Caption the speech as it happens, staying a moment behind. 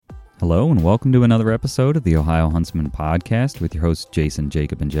Hello and welcome to another episode of the Ohio Huntsman Podcast with your hosts Jason,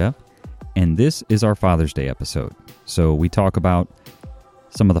 Jacob, and Jeff. And this is our Father's Day episode. So we talk about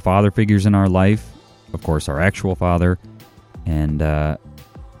some of the father figures in our life, of course our actual father, and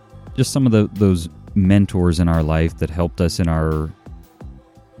just some of those mentors in our life that helped us in our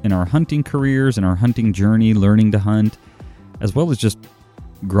hunting careers, in our hunting journey, learning to hunt, as well as just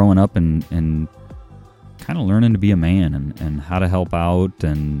growing up and kind of learning to be a man and how to help out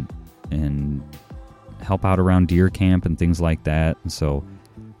and help out around deer camp and things like that. And so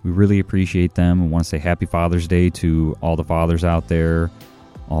we really appreciate them and want to say Happy Father's Day to all the fathers out there,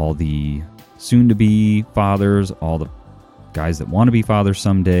 all the soon-to-be fathers, all the guys that want to be fathers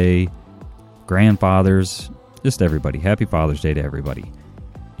someday, grandfathers, just everybody. Happy Father's Day to everybody.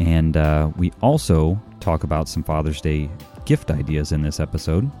 And we also talk about some Father's Day gift ideas in this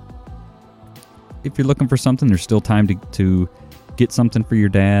episode. If you're looking for something, there's still time to get something for your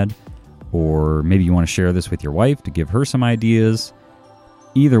dad, or maybe you want to share this with your wife to give her some ideas.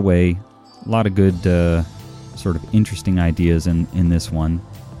 Either way, a lot of good sort of interesting ideas in this one.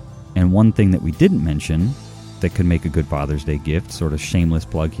 And one thing that we didn't mention that could make a good Father's Day gift, sort of shameless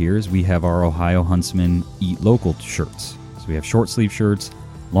plug here, is we have our Ohio Huntsman Eat Local shirts. So we have short sleeve shirts,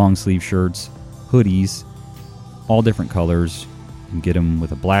 long sleeve shirts, hoodies, all different colors. You can get them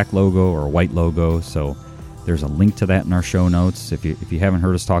with a black logo or a white logo. So there's a link to that in our show notes. If you haven't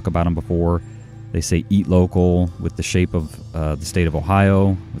heard us talk about them before, they say Eat Local with the shape of the state of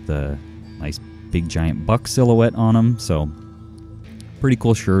Ohio with a nice big giant buck silhouette on them. So pretty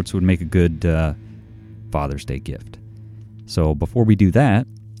cool shirts, would make a good Father's Day gift. So before we do that,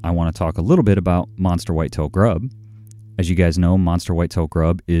 I want to talk a little bit about Monster Whitetail Grub. As you guys know, Monster Whitetail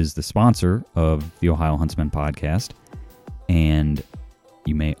Grub is the sponsor of the Ohio Huntsman Podcast. And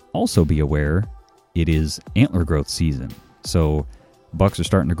you may also be aware it is antler growth season. So bucks are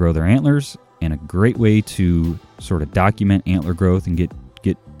starting to grow their antlers, and a great way to sort of document antler growth and get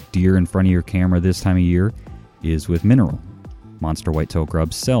deer in front of your camera this time of year is with mineral. Monster Whitetail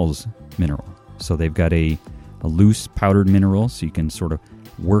Grub sells mineral. So they've got a loose powdered mineral, so you can sort of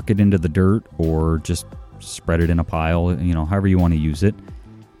work it into the dirt or just spread it in a pile, however you want to use it.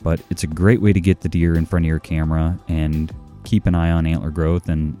 But it's a great way to get the deer in front of your camera and keep an eye on antler growth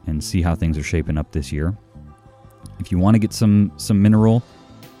and see how things are shaping up this year. If you want to get some mineral,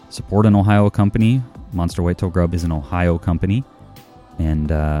 support an Ohio company. Monster Whitetail Grub is an Ohio company, and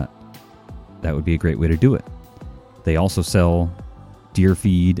that would be a great way to do it. They also sell deer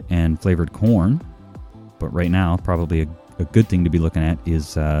feed and flavored corn, but right now probably a good thing to be looking at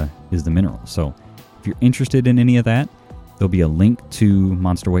is the mineral. So if you're interested in any of that, there'll be a link to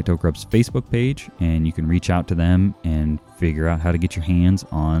Monster Whitetail Grub's Facebook page, and you can reach out to them and figure out how to get your hands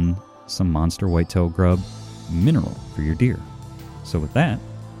on some Monster Whitetail Grub mineral for your deer. So with that,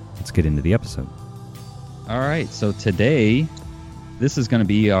 let's get into the episode. All right, so today, this is going to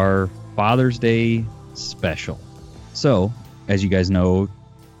be our Father's Day special. So, as you guys know,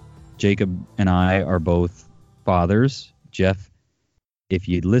 Jacob and I are both fathers. Jeff, if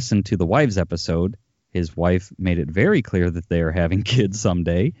you listen to the wives episode, his wife made it very clear that they are having kids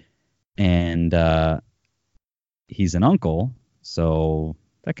someday, and he's an uncle, so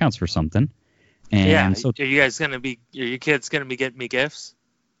that counts for something. And yeah, so, are your kids gonna be getting me gifts?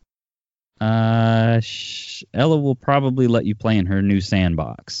 Ella will probably let you play in her new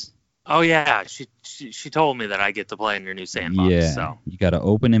sandbox. Oh yeah, she told me that I get to play in your new sandbox. Yeah, so you got an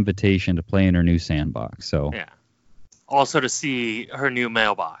open invitation to play in her new sandbox. So yeah, also to see her new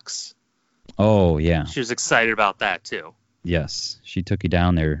mailbox. Oh, yeah. She was excited about that, too. Yes. She took you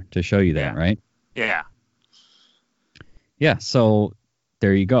down there to show you that, right? Yeah. Yeah, so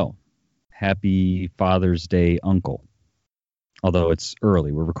there you go. Happy Father's Day, Uncle. Although it's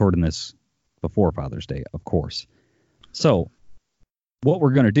early. We're recording this before Father's Day, of course. So what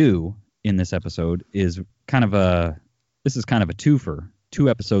we're going to do in this episode is kind of a twofer, 2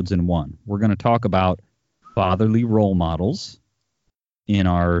 episodes in one. We're going to talk about fatherly role models in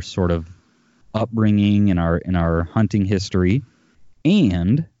our sort of upbringing, in our hunting history,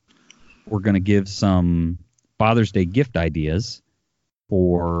 and we're going to give some Father's Day gift ideas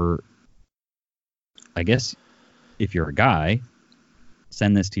for, I guess, if you're a guy,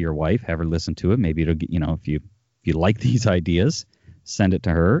 send this to your wife, have her listen to it. Maybe it'll get, if you like these ideas, send it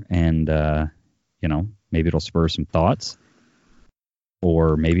to her, and maybe it'll spur some thoughts,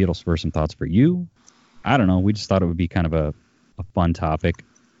 or maybe it'll spur some thoughts for you. I don't know. We just thought it would be kind of a fun topic.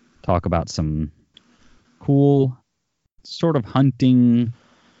 Talk about some cool sort of hunting,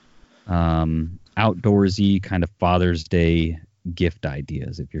 outdoorsy kind of Father's Day gift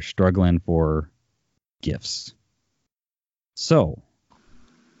ideas if you're struggling for gifts. So,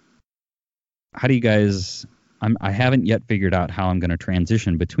 how do you guys? I haven't yet figured out how I'm going to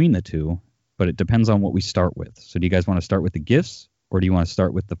transition between the two, but it depends on what we start with. So do you guys want to start with the gifts, or do you want to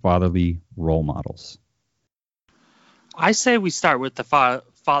start with the fatherly role models? I say we start with the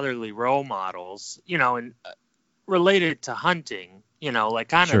fatherly role models, and related to hunting, like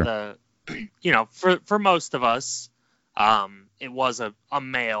kind Sure. of for most of us, it was a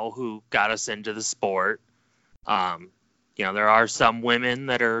male who got us into the sport. There are some women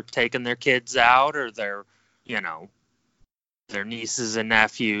that are taking their kids out, or their nieces and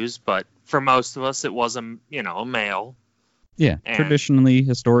nephews, but for most of us, it was a male. Yeah, And traditionally,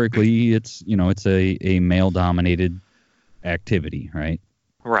 historically, it's a male-dominated activity, right?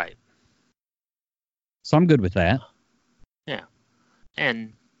 right. So I'm good with that. Yeah.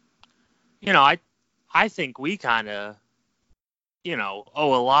 And I think we kind of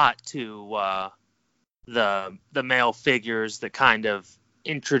owe a lot to the male figures that kind of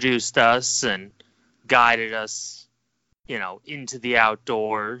introduced us and guided us into the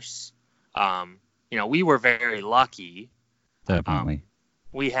outdoors. We were very lucky. Definitely.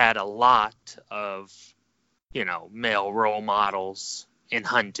 We had a lot of male role models in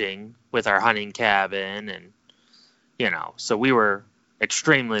hunting with our hunting cabin, and so we were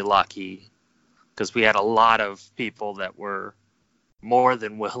extremely lucky because we had a lot of people that were more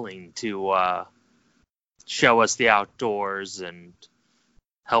than willing to show us the outdoors and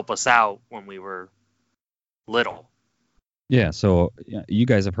help us out when we were little. Yeah, so you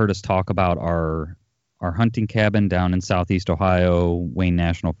guys have heard us talk about our hunting cabin down in southeast Ohio, Wayne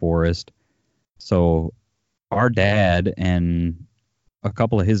National Forest. So our dad and a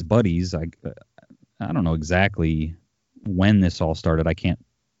couple of his buddies, I don't know exactly when this all started. I can't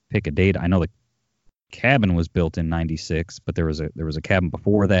pick a date. I know the cabin was built in '96, but there was a cabin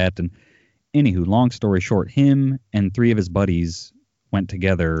before that. And anywho, long story short, him and three of his buddies went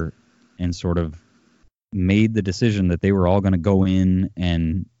together and sort of made the decision that they were all going to go in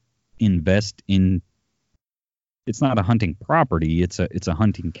and invest in. It's not a hunting property. It's a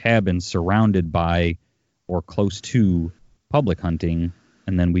hunting cabin surrounded by or close to public hunting.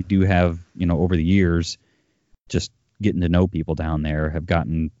 And then we do have, over the years, just getting to know people down there, have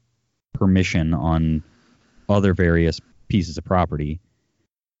gotten permission on other various pieces of property.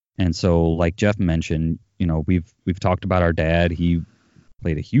 And so, like Jeff mentioned, we've talked about our dad. He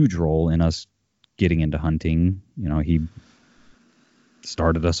played a huge role in us getting into hunting. He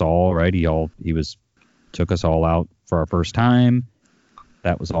started us all, right? He took us all out for our first time.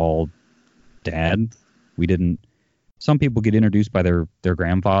 That was all dad. Some people get introduced by their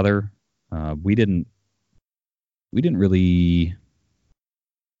grandfather. We didn't really,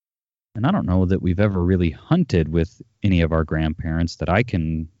 and I don't know that we've ever really hunted with any of our grandparents that I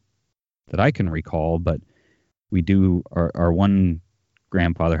can recall, but we do. Our one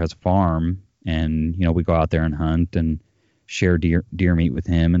grandfather has a farm, and we go out there and hunt and share deer meat with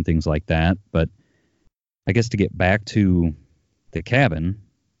him and things like that. But I guess to get back to the cabin,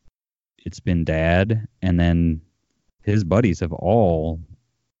 it's been dad, and then his buddies have all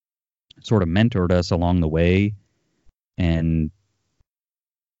sort of mentored us along the way, and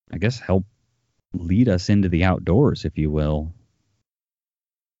I guess help lead us into the outdoors, if you will.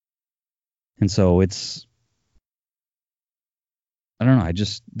 And so it's, I don't know,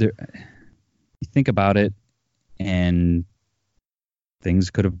 you think about it, and things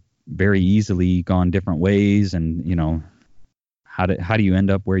could have very easily gone different ways, and how do you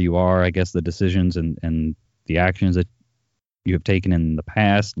end up where you are? I guess the decisions and the actions that you have taken in the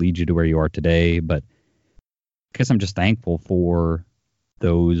past lead you to where you are today. But I guess I'm just thankful for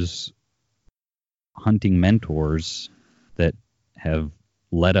those hunting mentors that have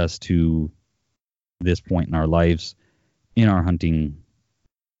led us to this point in our lives, in our hunting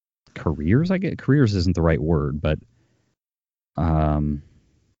careers. I get careers isn't the right word, but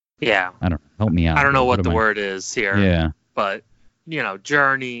yeah, I don't, help me out. I don't know what the word is here. Yeah, but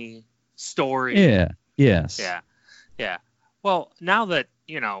journey, story. Yeah. Yes. Yeah. Well, now that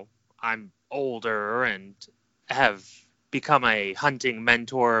I'm older and have become a hunting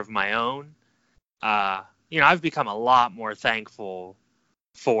mentor of my own, I've become a lot more thankful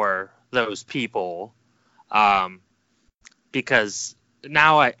for those people, because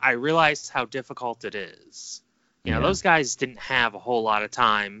now I realize how difficult it is. Those guys didn't have a whole lot of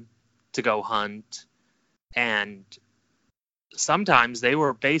time to go hunt, and sometimes they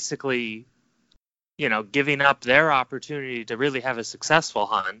were basically, giving up their opportunity to really have a successful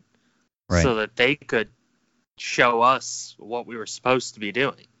hunt, right, so that they could show us what we were supposed to be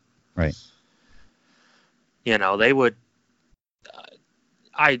doing. Right. They would.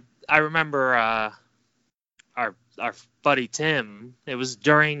 I remember our buddy Tim. It was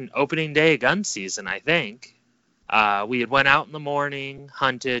during opening day of gun season, I think. We had went out in the morning,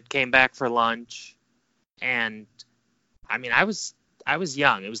 hunted, came back for lunch, and I mean, I was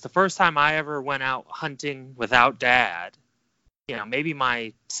young. It was the first time I ever went out hunting without Dad. You know, maybe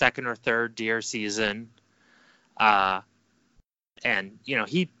my second or third deer season. And you know,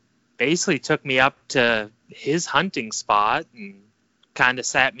 he basically took me up to his hunting spot and kind of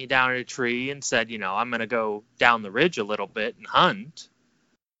sat me down in a tree and said, you know, I'm going to go down the ridge a little bit and hunt.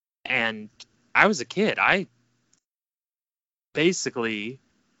 And I was a kid. I basically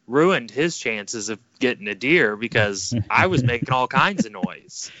ruined his chances of getting a deer because I was making all kinds of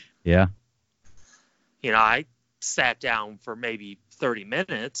noise. Yeah. You know, I sat down for maybe 30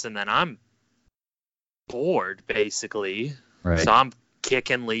 minutes and then I'm bored basically. Right. So I'm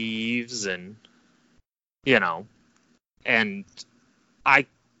kicking leaves and, you know, and I,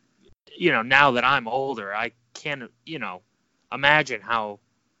 you know, now that I'm older, I can't, you know, imagine how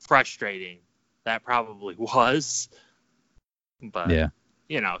frustrating that probably was. But, yeah.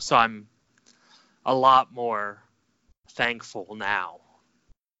 You know, so I'm a lot more thankful now.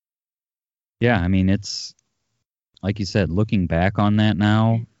 Yeah, I mean, it's, like you said, looking back on that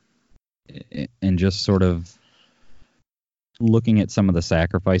now and just sort of looking at some of the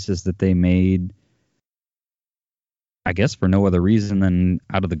sacrifices that they made, I guess for no other reason than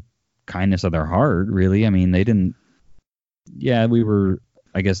out of the kindness of their heart, really. I mean, they didn't, yeah, we were,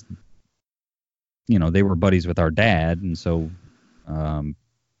 I guess, you know, they were buddies with our dad, and so,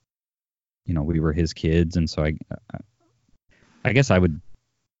 you know, we were his kids, and so I guess I would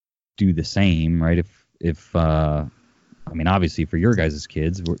do the same, right? If I mean, obviously for your guys'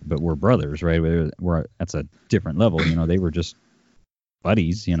 kids, but we're brothers, right? We're that's a different level, you know. They were just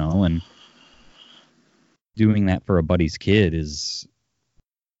buddies, you know, and doing that for a buddy's kid is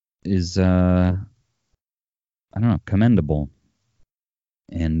I don't know, commendable.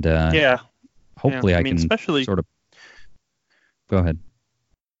 And hopefully I can especially sort of go ahead.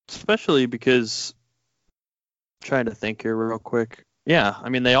 Especially because, trying to think here real quick. Yeah, I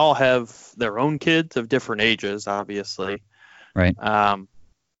mean, they all have their own kids of different ages, obviously. Right.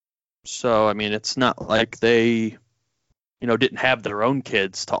 So, I mean, it's not like they, you know, didn't have their own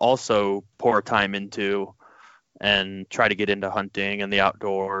kids to also pour time into and try to get into hunting and the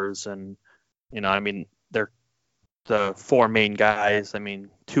outdoors. And, you know, I mean, they're the four main guys. I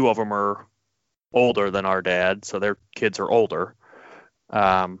mean, two of them are older than our dad, so their kids are older.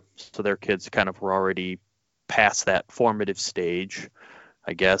 So their kids kind of were already past that formative stage,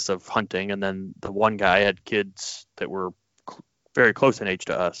 I guess, of hunting. And then the one guy had kids that were very close in age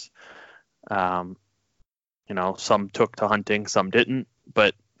to us. You know, some took to hunting, some didn't.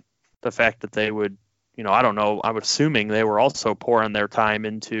 But the fact that they would, you know, I don't know, I was assuming they were also pouring their time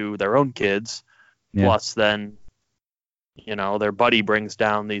into their own kids. Yeah. Plus then, you know, their buddy brings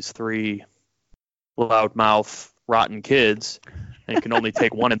down these three loudmouth, rotten kids and can only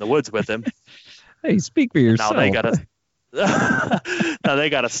take one in the woods with him. Hey, speak for yourself. Now they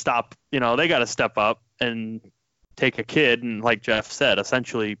gotta stop, you know, they gotta step up and take a kid and, like Jeff said,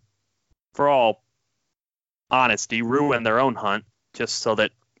 essentially, for all honesty, ruin their own hunt just so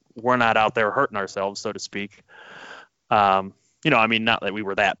that we're not out there hurting ourselves, so to speak. You know, I mean, not that we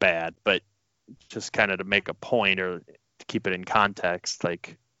were that bad, but just kind of to make a point or to keep it in context,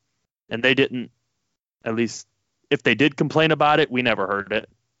 like, and they didn't, at least if they did complain about it, we never heard it.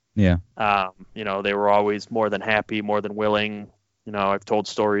 Yeah. You know, they were always more than happy, more than willing. You know, I've told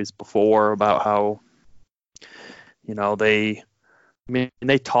stories before about how, you know, they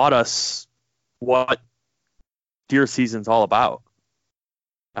taught us what deer season's all about.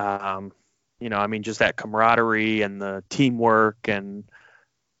 You know, I mean, just that camaraderie and the teamwork, and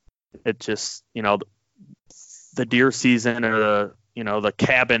it just, you know, the deer season or the, you know, the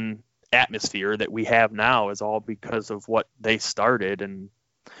cabin atmosphere that we have now is all because of what they started and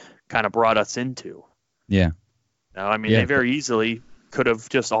kind of brought us into. Yeah. Now, I mean, They very easily could have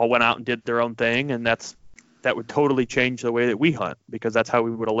just all went out and did their own thing, and that would totally change the way that we hunt, because that's how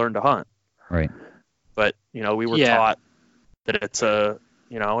we would have learned to hunt. Right. But, you know, we were taught that it's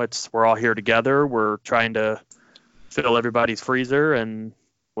we're all here together. We're trying to fill everybody's freezer, and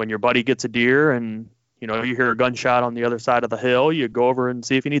when your buddy gets a deer and, you know, you hear a gunshot on the other side of the hill, you go over and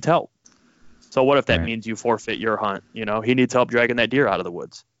see if he needs help. So what if that means you forfeit your hunt? You know, he needs help dragging that deer out of the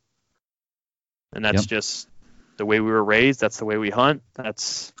woods. And that's just the way we were raised. That's the way we hunt.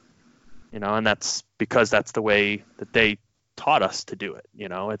 That's, you know, and that's because that's the way that they taught us to do it. You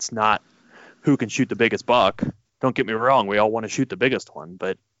know, it's not who can shoot the biggest buck. Don't get me wrong. We all want to shoot the biggest one,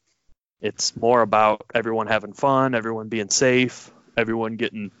 but it's more about everyone having fun, everyone being safe, everyone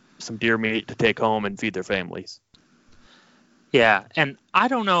getting some deer meat to take home and feed their families. Yeah, and I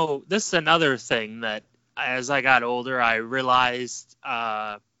don't know. This is another thing that, as I got older, I realized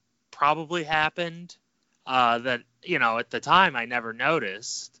probably happened. That at the time I never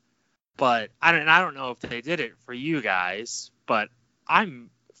noticed, but I don't know if they did it for you guys, but I'm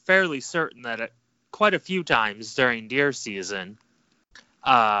fairly certain that quite a few times during deer season,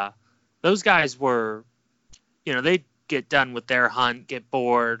 those guys were, they'd get done with their hunt, get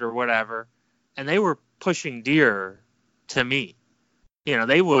bored or whatever, and they were pushing deer to me.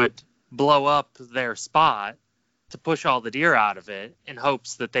 They would blow up their spot to push all the deer out of it in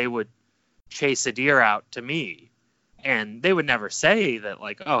hopes that they would chase a deer out to me. And they would never say that,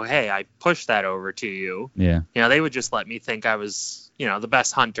 like, oh, hey, I pushed that over to you. Yeah. They would just let me think I was, the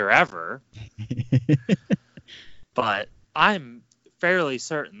best hunter ever. But I'm fairly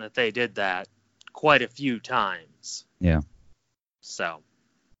certain that they did that quite a few times. Yeah. So.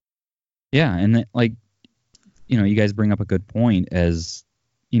 Yeah, and you guys bring up a good point as,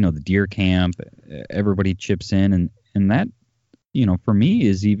 the deer camp, everybody chips in, and that, for me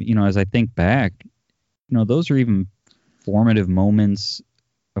is even, as I think back, those are even formative moments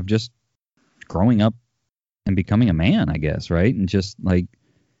of just growing up and becoming a man, I guess, right? And just like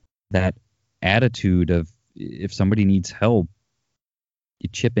that attitude of if somebody needs help, you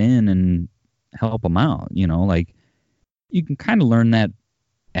chip in and help them out, like you can kind of learn that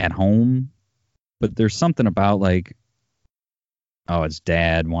at home, but there's something about like, oh, his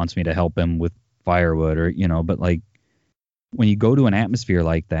dad wants me to help him with firewood or, but like when you go to an atmosphere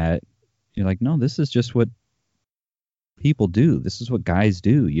like that, you're like, no, this is just what people do. This is what guys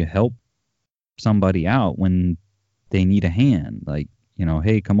do. You help somebody out when they need a hand. Like,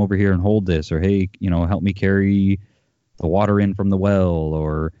 hey, come over here and hold this, or hey, help me carry the water in from the well,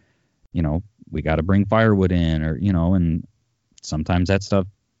 or, we got to bring firewood in, or, and sometimes that stuff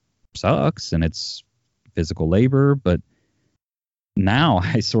sucks and it's physical labor, but now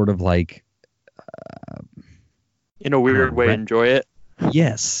I sort of like, in a weird way, enjoy it.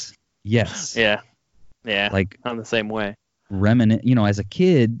 Yes. Yeah. Like I'm the same way. As a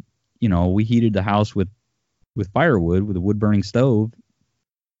kid, we heated the house with firewood, with a wood burning stove.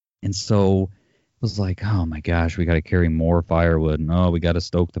 And so it was like, oh my gosh, we got to carry more firewood, and we got to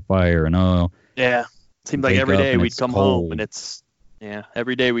stoke the fire, and yeah. It seemed like every day we'd come home, and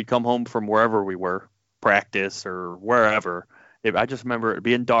every day we'd come home from wherever we were, practice or wherever. I just remember it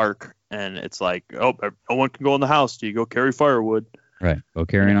being dark, and it's like, oh, no one can go in the house. Do you go carry firewood? Right. Go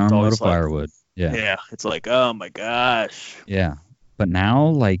carry an armload of firewood. Yeah. Yeah. It's like, oh my gosh. Yeah. But now,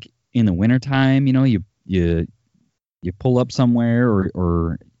 like in the wintertime, you pull up somewhere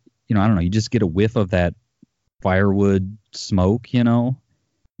or I don't know, you just get a whiff of that firewood smoke,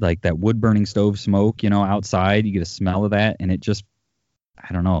 like that wood burning stove smoke, outside, you get a smell of that. And it just,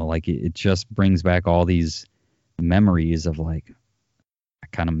 I don't know, like it just brings back all these memories of like, I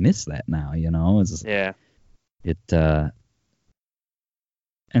kind of miss that now,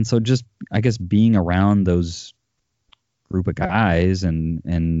 and so just, I guess, being around those group of guys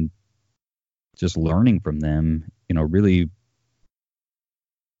and just learning from them, really,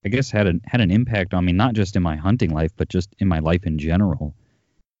 I guess had an impact on me, not just in my hunting life, but just in my life in general,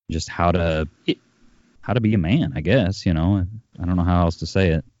 just how to be a man, I guess, I don't know how else to say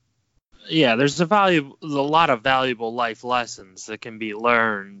it. Yeah, there's a lot of valuable life lessons that can be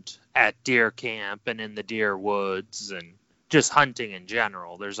learned at deer camp and in the deer woods and just hunting in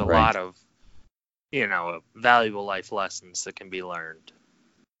general. There's a lot of, valuable life lessons that can be learned.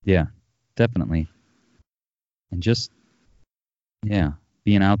 Yeah, definitely. And just,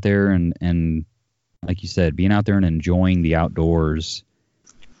 being out there and like you said, being out there and enjoying the outdoors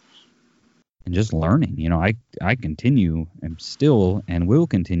and just learning. I continue and still and will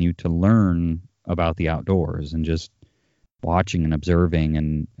continue to learn about the outdoors and just watching and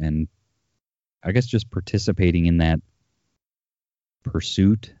observing and I guess just participating in that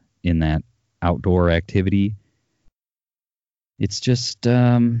pursuit, in that outdoor activity. It's just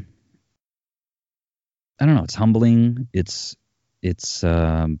I don't know, it's humbling, it's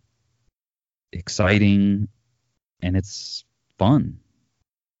exciting, and it's fun,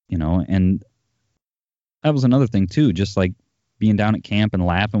 and that was another thing too, just like being down at camp and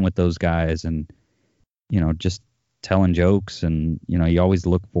laughing with those guys and, just telling jokes and, you always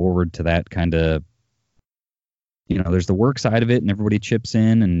look forward to that kind of, there's the work side of it and everybody chips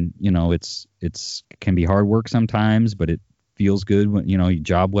in and, it's can be hard work sometimes, but it feels good when,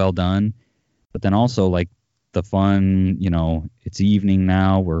 job well done. But then also like the fun, it's evening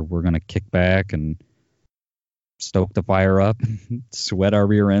now where we're going to kick back and stoke the fire up, sweat our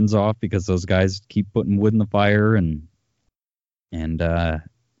rear ends off because those guys keep putting wood in the fire and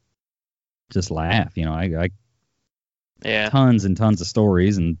just laugh. I tons and tons of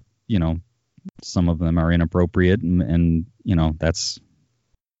stories, and some of them are inappropriate, and that's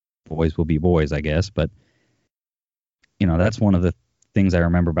boys will be boys, I guess. But that's one of the things I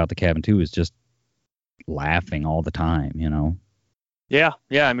remember about the cabin too, is just laughing all the time. Yeah.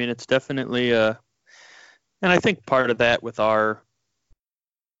 I mean, it's definitely and I think part of that with our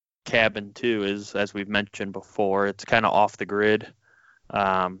cabin too is, as we've mentioned before, it's kind of off the grid.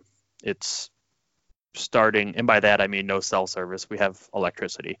 It's starting, and by that I mean no cell service. We have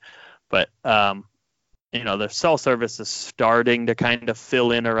electricity, but the cell service is starting to kind of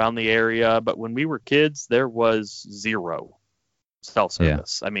fill in around the area. But when we were kids, there was zero cell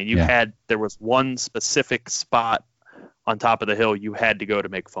service. I mean, there was one specific spot on top of the hill you had to go to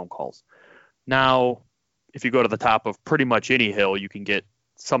make phone calls. Now, if you go to the top of pretty much any hill, you can get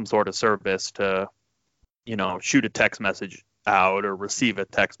some sort of service to, shoot a text message out or receive a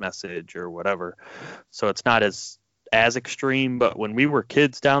text message or whatever. So it's not as extreme. But when we were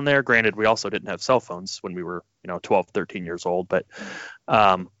kids down there, granted, we also didn't have cell phones when we were 12, 13 years old, but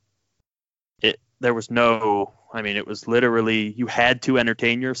there was no, I mean, it was literally, you had to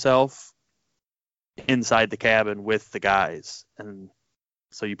entertain yourself inside the cabin with the guys, and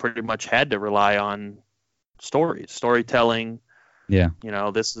so you pretty much had to rely on storytelling.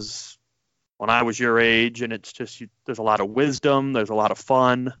 This is when I was your age, and it's just there's a lot of wisdom, there's a lot of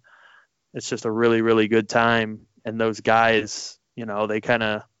fun. It's just a really, really good time. And those guys, they kind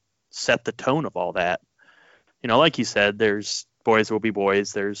of set the tone of all that. Like you said, there's boys will be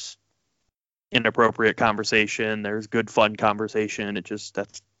boys, there's inappropriate conversation, there's good fun conversation.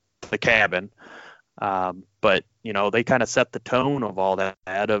 That's the cabin. But they kind of set the tone of all that,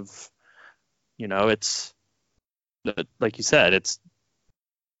 of it's like you said, it's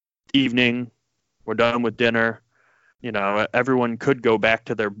evening, we're done with dinner, everyone could go back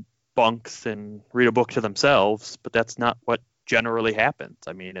to their bunks and read a book to themselves, but that's not what generally happens.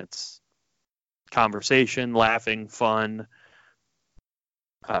 I mean, it's conversation, laughing, fun,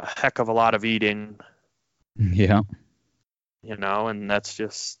 a heck of a lot of eating. Yeah. And that's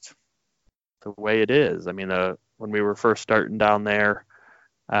just the way it is. I mean, when we were first starting down there,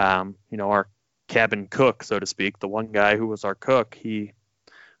 our cabin cook, so to speak, the one guy who was our cook, he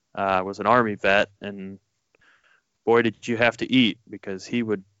was an Army vet, and boy, did you have to eat, because he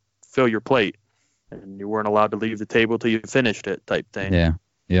would fill your plate and you weren't allowed to leave the table till you finished it, type thing.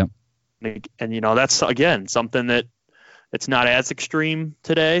 Yeah. And that's, again, something that it's not as extreme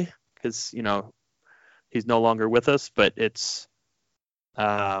today, because he's no longer with us, but it's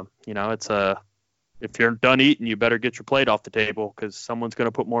it's if you're done eating, you better get your plate off the table, because someone's going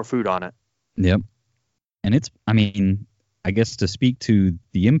to put more food on it. Yep. And I guess to speak to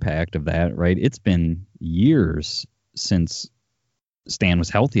the impact of that, right, it's been years since Stan was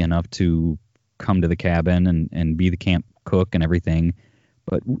healthy enough to come to the cabin and be the camp cook and everything.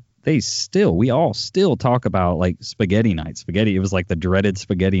 But we all still talk about like spaghetti night. Spaghetti, it was like the dreaded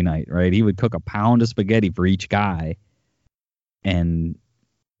spaghetti night, right? He would cook a pound of spaghetti for each guy. And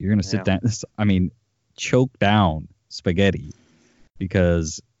you're going to sit down, choke down spaghetti,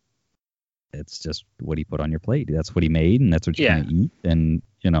 because it's just what he put on your plate. That's what he made, and that's what you're going to eat. And,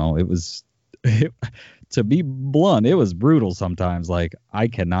 it was, to be blunt, it was brutal sometimes. Like, I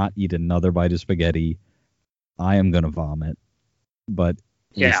cannot eat another bite of spaghetti. I am going to vomit. But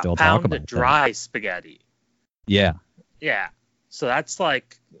we still talk about pound of dry spaghetti. Yeah. Yeah. So that's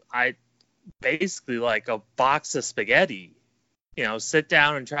like, basically like a box of spaghetti. Sit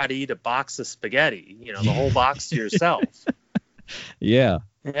down and try to eat a box of spaghetti, the whole box to yourself. Yeah.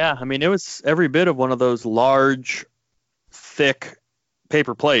 Yeah. I mean, it was every bit of one of those large, thick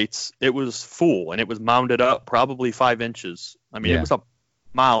paper plates. It was full, and it was mounded up probably 5 inches. I mean, It was a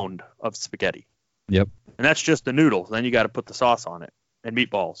mound of spaghetti. Yep. And that's just the noodles. Then you got to put the sauce on it and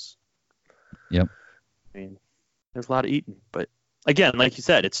meatballs. Yep. I mean, there's a lot of eating. But again, like you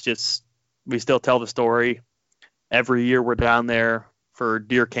said, it's just, we still tell the story. Every year we're down there for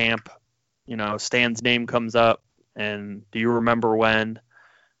deer camp, Stan's name comes up, and do you remember when?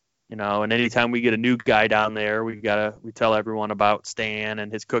 And anytime we get a new guy down there, we tell everyone about Stan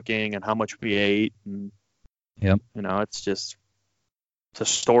and his cooking and how much we ate. And, it's a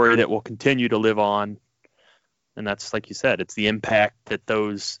story that will continue to live on. And that's, like you said, it's the impact that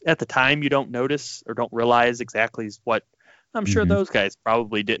those, at the time, you don't notice or don't realize exactly what, I'm sure those guys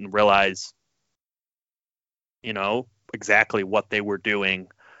probably didn't realize, exactly what they were doing.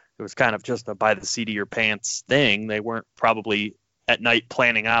 It was kind of just a by the seat of your pants thing. They weren't probably at night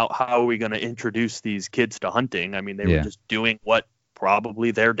planning out, how are we going to introduce these kids to hunting? I mean, they were just doing what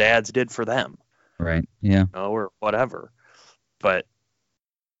probably their dads did for them. Right. Yeah. Or whatever. But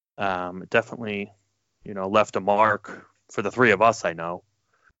it definitely, left a mark for the three of us, I know.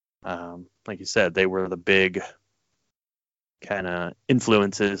 Like you said, they were the big kind of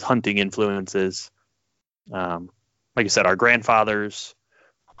influences, hunting influences. Like you said, our grandfathers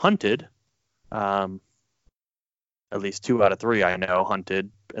hunted. At least 2 out of 3 I know hunted,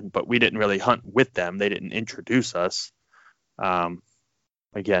 but we didn't really hunt with them. They didn't introduce us.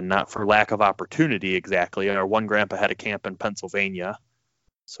 Again, not for lack of opportunity exactly. Our one grandpa had a camp in Pennsylvania,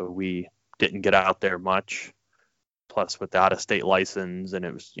 so we didn't get out there much. Plus, with the out-of-state license, and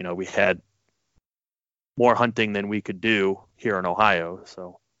it was, we had more hunting than we could do here in Ohio.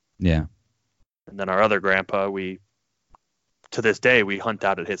 So yeah. And then our other grandpa, to this day, we hunt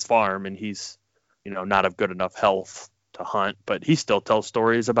out at his farm, and he's, not of good enough health to hunt, but he still tells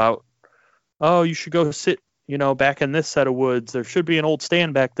stories about, oh, you should go sit, back in this set of woods. There should be an old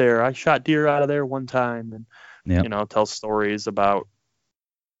stand back there. I shot deer out of there one time, and, tells stories about,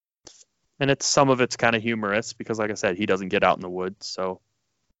 and some of it's kind of humorous because, like I said, he doesn't get out in the woods. So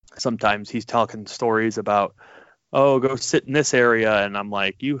sometimes he's talking stories about, oh, go sit in this area. And I'm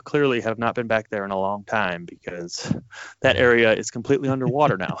like, you clearly have not been back there in a long time because that area is completely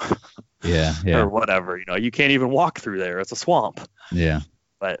underwater now. Yeah. Or whatever, you can't even walk through there. It's a swamp. Yeah.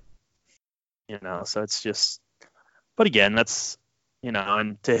 But, so it's just, but again, that's,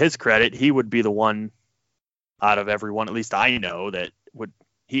 and to his credit, he would be the one out of everyone, at least I know,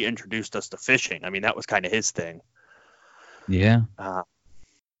 he introduced us to fishing. I mean, that was kind of his thing. Yeah.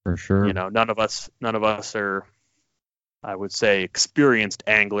 For sure. None of us are, I would say, experienced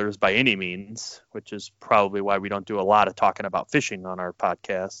anglers by any means, which is probably why we don't do a lot of talking about fishing on our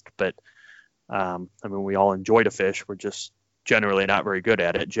podcast. But we all enjoy to fish. We're just generally not very good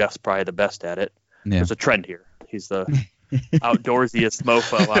at it. Jeff's probably the best at it. Yeah. There's a trend here. He's the outdoorsiest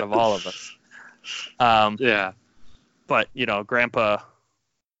mofo out of all of us. Yeah. But, Grandpa,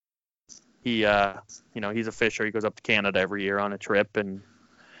 he, he's a fisher. He goes up to Canada every year on a trip, and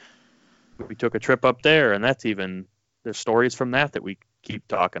we took a trip up there, and that's even, there's stories from that we keep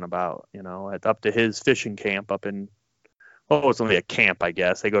talking about, up to his fishing camp up in, it's only a camp, I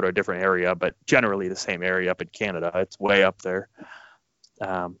guess. They go to a different area, but generally the same area up in Canada. It's way up there.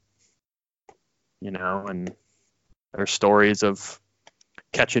 And there's stories of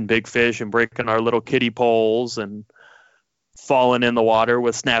catching big fish and breaking our little kiddie poles and falling in the water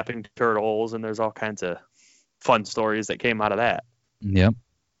with snapping turtles. And there's all kinds of fun stories that came out of that. Yep.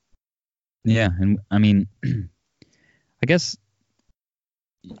 Yeah. And I mean, I guess,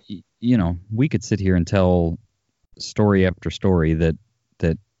 we could sit here and tell story after story that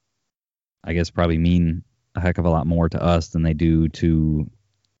I guess probably mean a heck of a lot more to us than they do to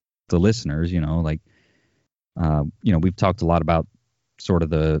the listeners, we've talked a lot about sort of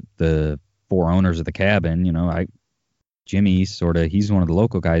the 4 owners of the cabin. Jimmy he's one of the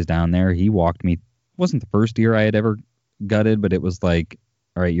local guys down there. He walked me. It wasn't the first deer I had ever gutted, but it was like,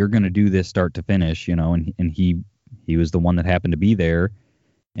 all right, you're going to do this start to finish, and he was the one that happened to be there.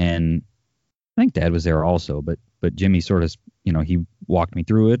 And I think Dad was there also, but Jimmy sort of, he walked me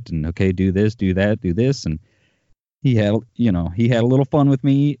through it and, okay, do this, do that, do this. And he had a little fun with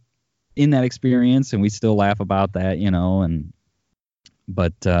me in that experience, and we still laugh about that,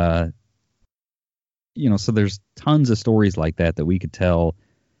 so there's tons of stories like that we could tell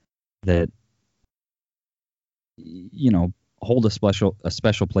that, hold a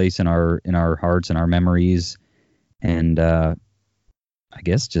special place in our hearts and our memories. And I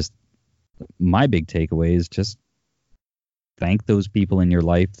guess just my big takeaway is just thank those people in your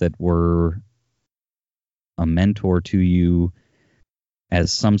life that were a mentor to you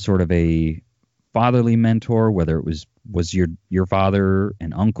as some sort of a fatherly mentor, whether it was your father,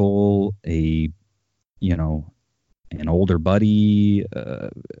 an uncle, an older buddy,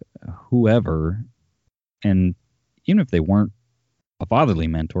 whoever. And even if they weren't a fatherly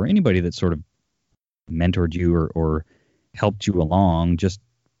mentor, anybody that sort of mentored you or helped you along just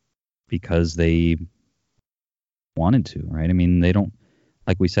because they wanted to, right? I mean, they don't,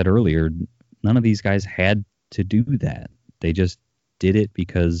 like we said earlier, none of these guys had to do that. They just did it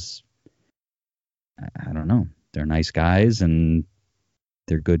because, I don't know, they're nice guys and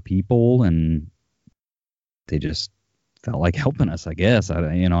they're good people and they just felt like helping us, I guess. I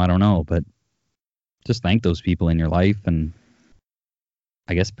don't know, but just thank those people in your life and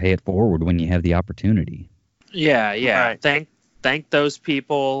I guess pay it forward when you have the opportunity. Yeah. Right. Thank those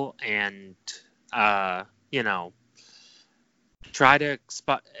people and, try to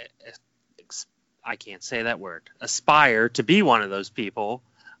I can't say that word, aspire to be one of those people.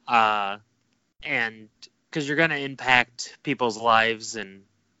 And because you're going to impact people's lives in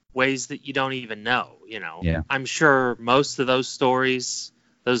ways that you don't even know, Yeah. I'm sure most of those stories,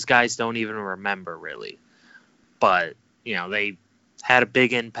 those guys don't even remember really. But, they had a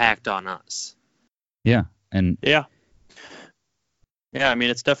big impact on us. Yeah. And yeah. I mean,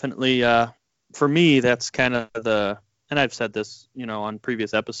 it's definitely, for me, that's kind of and I've said this, on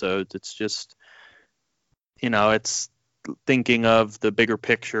previous episodes, it's just, it's thinking of the bigger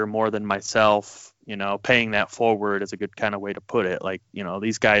picture more than myself, paying that forward is a good kind of way to put it. Like,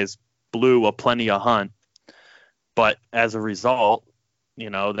 these guys blew a plenty of hunt, but as a result,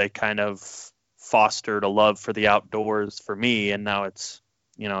 they kind of fostered a love for the outdoors for me. And now it's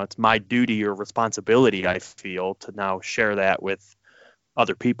my duty or responsibility, I feel, to now share that with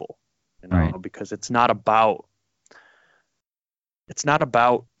other people, right. Because it's not about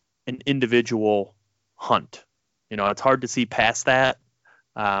an individual hunt. It's hard to see past that,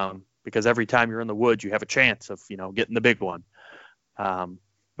 because every time you're in the woods, you have a chance of, getting the big one. But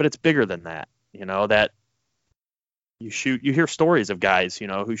it's bigger than that, that you hear stories of guys,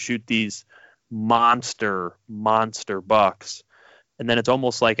 who shoot these monster bucks. And then it's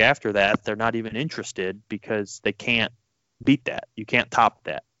almost like after that, they're not even interested because they can't beat that. You can't top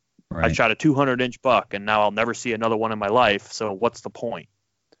that. Right. I shot a 200-inch buck and now I'll never see another one in my life. So what's the point?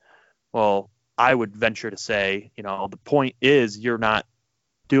 Well, I would venture to say, the point is you're not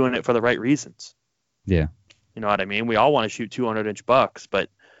doing it for the right reasons. Yeah. You know what I mean? We all want to shoot 200-inch bucks, but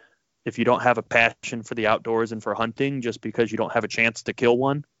if you don't have a passion for the outdoors and for hunting just because you don't have a chance to kill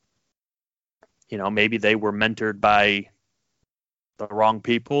one, maybe they were mentored by the wrong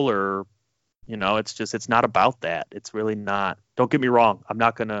people, or, it's not about that. It's really not. Don't get me wrong. I'm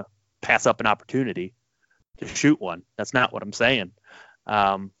not going to pass up an opportunity to shoot one. That's not what I'm saying.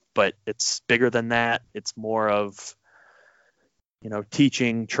 But it's bigger than that. It's more of,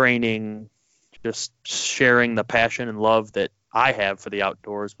 teaching, training, just sharing the passion and love that I have for the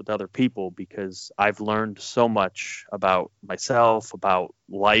outdoors with other people, because I've learned so much about myself, about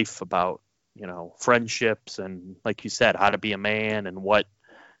life, about, friendships, and like you said, how to be a man and what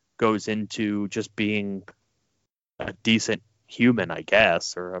goes into just being a decent human, I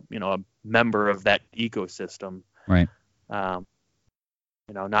guess, or a member of that ecosystem. Right.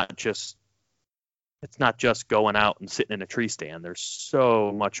 It's not just going out and sitting in a tree stand. There's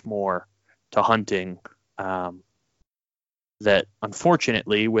so much more to hunting, that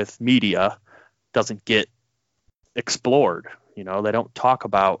unfortunately with media doesn't get explored. They don't talk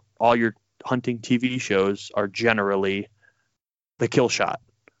about. All your hunting TV shows are generally the kill shot.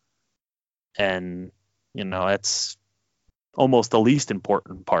 And, it's almost the least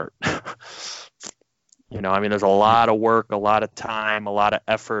important part. There's a lot of work, a lot of time, a lot of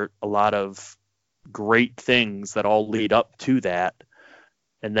effort, a lot of great things that all lead up to that.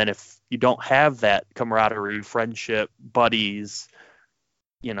 And then if you don't have that camaraderie, friendship, buddies,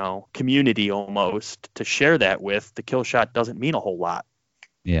 community almost to share that with, the kill shot doesn't mean a whole lot.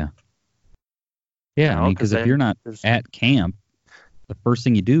 Yeah. Yeah, because if you're not at camp, the first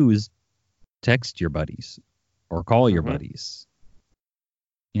thing you do is text your buddies or call your buddies.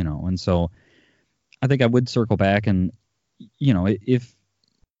 And so I think I would circle back and, if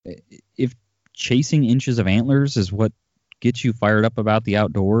chasing inches of antlers is what gets you fired up about the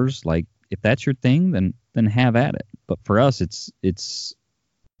outdoors, like if that's your thing, then have at it. But for us, it's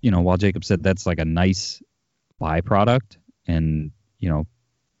while Jacob said that's like a nice byproduct and,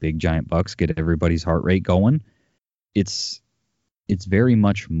 big giant bucks get everybody's heart rate going, it's very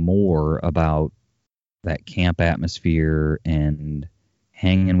much more about that camp atmosphere and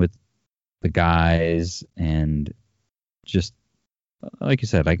hanging with the guys and just, like you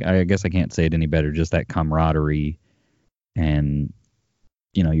said, I guess I can't say it any better, just that camaraderie. And,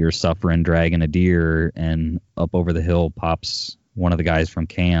 you're suffering, dragging a deer, and up over the hill pops one of the guys from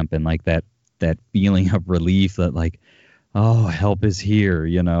camp, and like that feeling of relief that like, oh, help is here.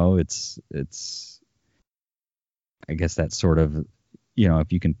 It's I guess that sort of,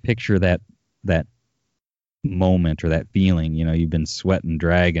 if you can picture that moment or that feeling, you've been sweating,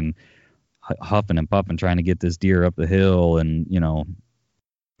 dragging, huffing and puffing, trying to get this deer up the hill, and,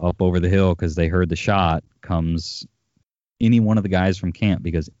 up over the hill because they heard the shot, comes any one of the guys from camp,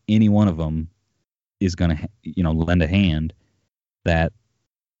 because any one of them is going to, lend a hand.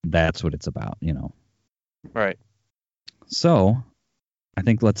 That's what it's about, Right. So I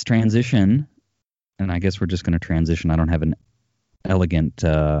think let's transition, and I guess we're just going to transition. I don't have an elegant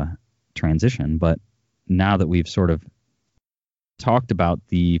transition, but now that we've sort of talked about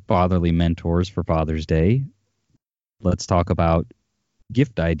the fatherly mentors for Father's Day, let's talk about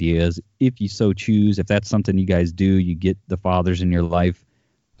gift ideas, if you so choose. If that's something you guys do, you get the fathers in your life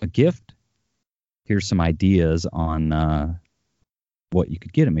a gift. Here's some ideas on what you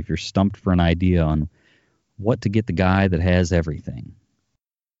could get them if you're stumped for an idea on what to get the guy that has everything.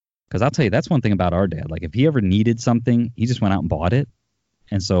 Because I'll tell you, that's one thing about our dad. Like, if he ever needed something, he just went out and bought it.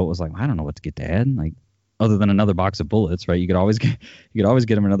 And so it was like, I don't know what to get Dad. Like, other than another box of bullets, right? You could always get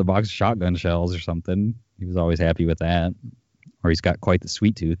him another box of shotgun shells or something. He was always happy with that. Or he's got quite the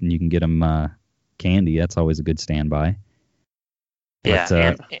sweet tooth, and you can get him candy. That's always a good standby.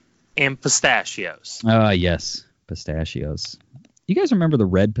 Yeah, and pistachios. Yes, pistachios. You guys remember the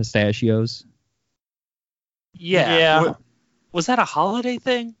red pistachios? Yeah. Was that a holiday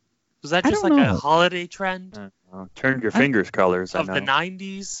thing? Was that just like a holiday trend? Turn your fingers colors. Of the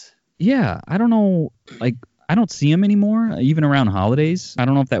 90s? Yeah, I don't know. Like, I don't see them anymore, even around holidays. I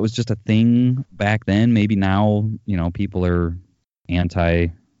don't know if that was just a thing back then. Maybe now, people are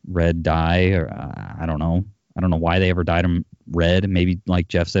anti-red dye, or I don't know. I don't know why they ever dyed them red. Maybe, like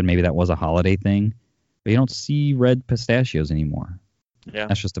Jeff said, maybe that was a holiday thing. But you don't see red pistachios anymore. Yeah,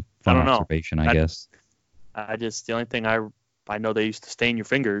 that's just a fun observation, I guess. The only thing I know they used to stain your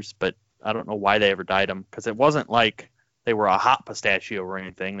fingers, but I don't know why they ever dyed them, because it wasn't like they were a hot pistachio or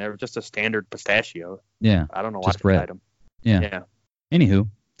anything. They were just a standard pistachio. Yeah. I don't know why they dyed them. Yeah. Anywho,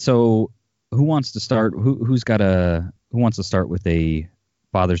 so who wants to start? Who wants to start with a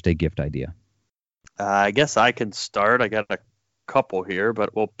Father's Day gift idea? I guess I can start. I got a couple here,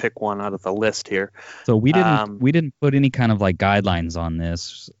 but we'll pick one out of the list here. So we didn't put any kind of like guidelines on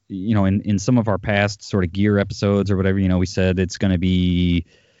this. In some of our past sort of gear episodes or whatever, we said it's going to be,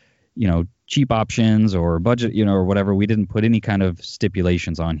 cheap options or budget, or whatever. We didn't put any kind of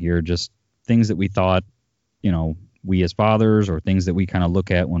stipulations on here, just things that we thought, we as fathers, or things that we kind of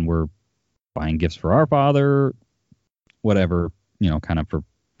look at when we're buying gifts for our father, whatever, kind of for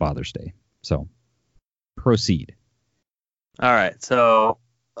Father's Day. So proceed. All right. So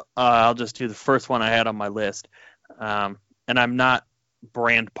I'll just do the first one I had on my list. And I'm not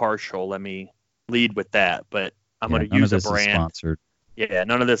brand partial. Let me lead with that, but I'm going to use a brand. Is sponsored. Yeah,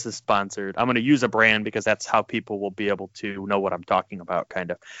 none of this is sponsored. I'm going to use a brand because that's how people will be able to know what I'm talking about,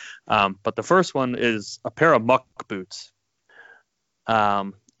 kind of. But the first one is a pair of muck boots.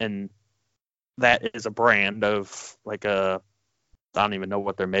 And that is a brand of like I don't even know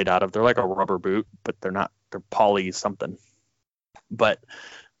what they're made out of. They're like a rubber boot, but they're poly something. But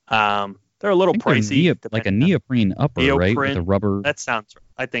they're a little pricey. Like a neoprene upper, right? With a rubber. That sounds,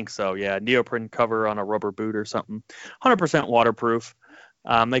 I think so, yeah. Neoprene cover on a rubber boot or something. 100% waterproof.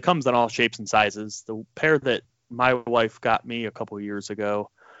 They comes in all shapes and sizes. The pair that my wife got me a couple years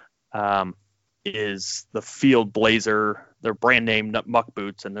ago is the Field Blazer. They're brand name muck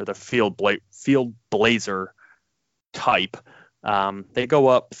boots, and they're the Field Blazer type. They go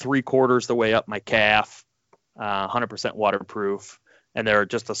up 3/4 the way up my calf. 100% waterproof, and they're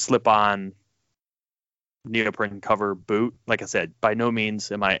just a slip-on neoprene cover boot. Like I said, by no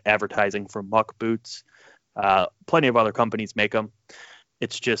means am I advertising for muck boots. Plenty of other companies make them.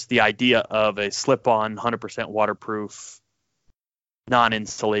 It's just the idea of a slip-on, 100% waterproof,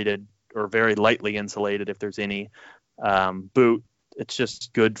 non-insulated or very lightly insulated, if there's any, boot. It's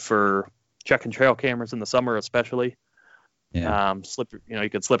just good for checking trail cameras in the summer, especially. Yeah. You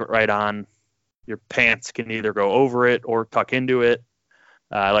can slip it right on. Your pants can either go over it or tuck into it.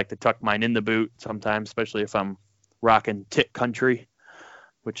 I like to tuck mine in the boot sometimes, especially if I'm rocking tick country,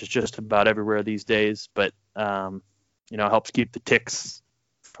 which is just about everywhere these days. But, it helps keep the ticks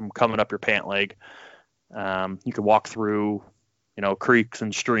from coming up your pant leg. You can walk through, creeks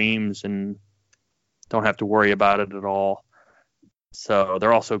and streams and don't have to worry about it at all. So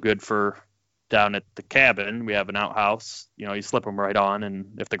they're also good for down at the cabin. We have an outhouse. You slip them right on,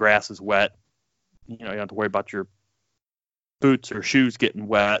 and if the grass is wet, you don't have to worry about your boots or shoes getting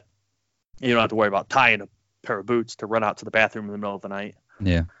wet. You don't have to worry about tying a pair of boots to run out to the bathroom in the middle of the night.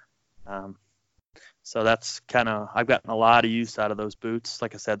 Yeah. So that's I've gotten a lot of use out of those boots.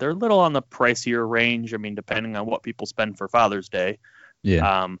 Like I said, they're a little on the pricier range. I mean, depending on what people spend for Father's Day.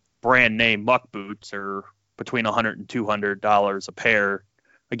 Yeah. Brand name muck boots are between $100 and $200 a pair.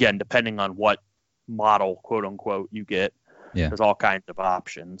 Again, depending on what model, quote unquote, you get. Yeah. There's all kinds of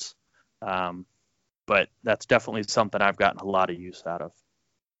options. But that's definitely something I've gotten a lot of use out of.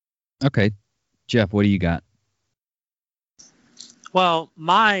 Okay. Jeff, what do you got? Well,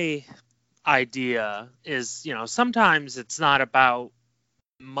 my idea is, sometimes it's not about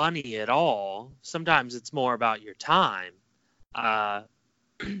money at all. Sometimes it's more about your time.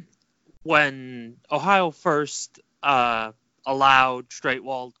 When Ohio first allowed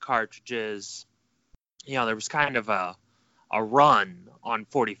straight-walled cartridges, there was kind of a run on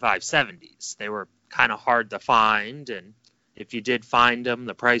 4570s. They were kind of hard to find, and if you did find them,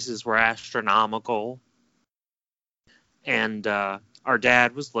 the prices were astronomical. And our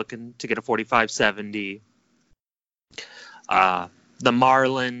dad was looking to get a 4570. the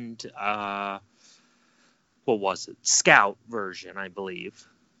Marlin, what was it? Scout version, I believe,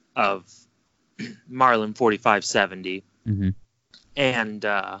 of Marlin 4570. Mm-hmm. And,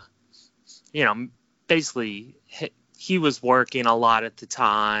 basically he was working a lot at the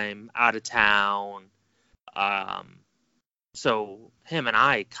time, out of town. So him and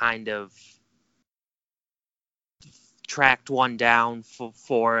I kind of tracked one down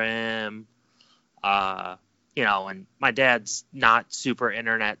for him. And my dad's not super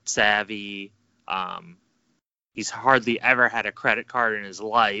internet savvy. He's hardly ever had a credit card in his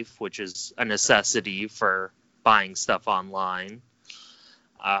life, which is a necessity for buying stuff online.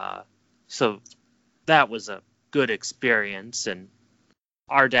 So that was a good experience, and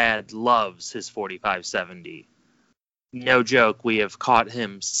our dad loves his 4570. No joke, we have caught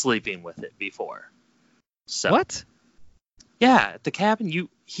him sleeping with it before. So What? yeah, at the cabin,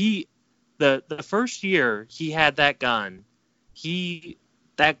 the first year he had that gun,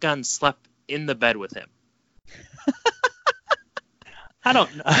 that gun slept in the bed with him. I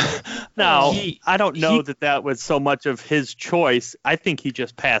don't know. I don't know that was so much of his choice. I think he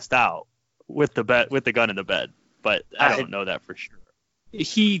just passed out with the gun in the bed, but I don't know that for sure.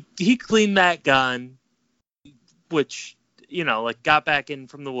 He cleaned that gun, which got back in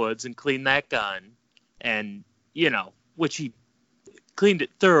from the woods and cleaned that gun, and which he cleaned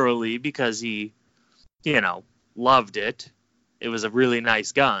it thoroughly because he loved it. It was a really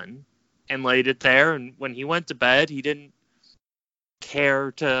nice gun, and laid it there. And when he went to bed, he didn't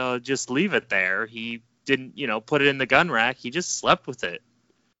care to just leave it there. He didn't put it in the gun rack. He just slept with it.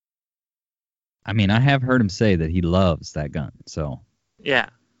 I mean, I have heard him say that he loves that gun, so yeah,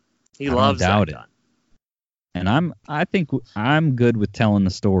 he loves that gun. And I think I'm good with telling the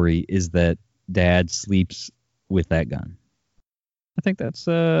story is that Dad sleeps with that gun. I think that's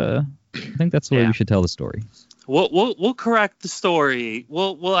the way we should tell the story. We'll correct the story.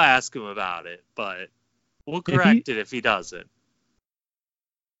 We'll ask him about it, but we'll correct it if he doesn't.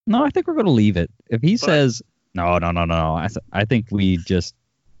 No, I think we're going to leave it. If he says no, I think we just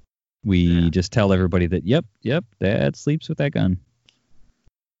tell everybody that yep, Dad sleeps with that gun.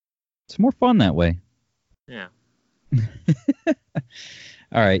 It's more fun that way. Yeah.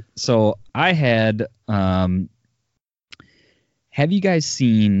 All right. So I had have you guys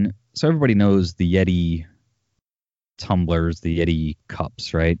seen, so everybody knows the Yeti tumblers, the Yeti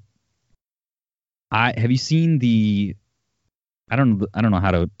cups, right? Have you seen I don't know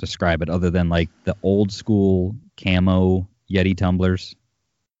how to describe it other than like the old school camo Yeti tumblers?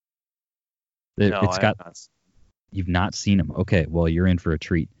 No, You've not seen them. Okay, well, you're in for a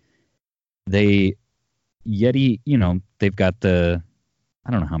treat. Yeti, they've got I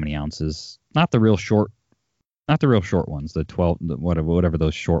don't know how many ounces, not the real short ones, the 12, whatever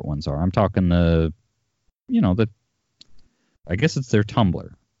those short ones are. I'm talking I guess it's their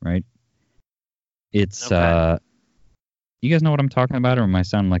tumbler, right? It's, okay. You guys know what I'm talking about, or am I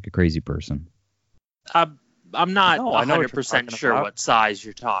sounding like a crazy person? I'm not 100% sure what size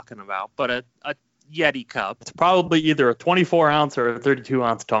you're talking about, but a Yeti cup. It's probably either a 24-ounce or a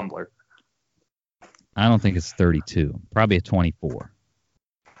 32-ounce tumbler. I don't think it's 32. Probably a 24.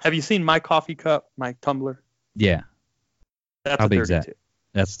 Have you seen my coffee cup, my tumbler? Yeah. That's a 32.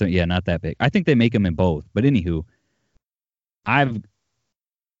 That's not that big. I think they make them in both. But anywho, I'm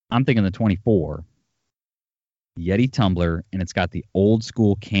thinking the 24 Yeti tumbler, and it's got the old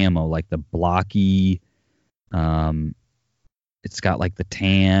school camo, like the blocky. It's got like the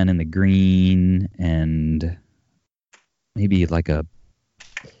tan and the green and maybe like a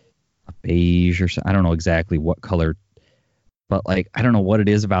beige or so. I don't know exactly what color, but like I don't know what it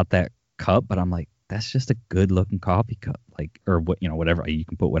is about that cup, but I'm like, that's just a good looking coffee cup, like, or what, whatever, you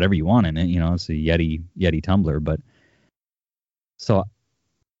can put whatever you want in it, it's a Yeti tumbler. But so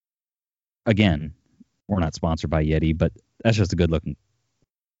again, we're not sponsored by Yeti, but that's just a good looking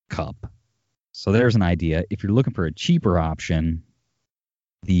cup. So there's an idea. If you're looking for a cheaper option,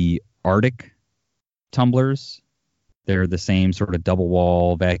 the Arctic tumblers, they're the same sort of double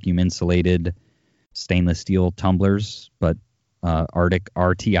wall, vacuum insulated stainless steel tumblers, but Arctic,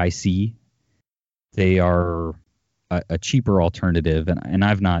 RTIC, they are a cheaper alternative. And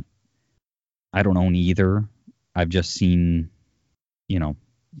I don't own either. I've just seen, you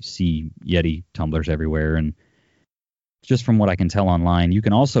see Yeti tumblers everywhere. And just from what I can tell online, you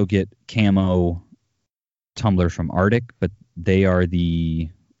can also get camo tumblers from Arctic, but they are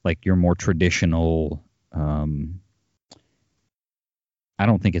your more traditional, I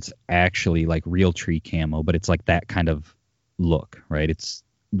don't think it's actually like real tree camo, but it's like that kind of look, right? It's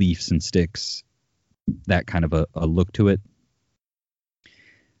leaves and sticks, that kind of a look to it.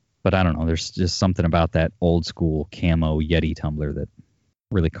 But I don't know. There's just something about that old school camo Yeti tumbler that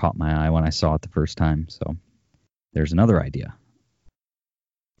really caught my eye when I saw it the first time. So there's another idea.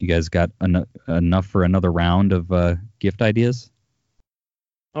 You guys got enough for another round of gift ideas?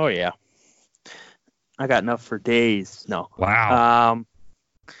 Oh, yeah. I got enough for days. No. Wow.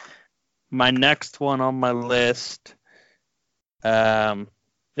 My next one on my list,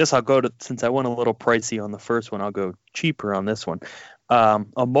 guess I'll go to, since I went a little pricey on the first one, I'll go cheaper on this one.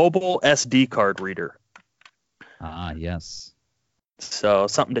 A mobile SD card reader. Ah, yes. So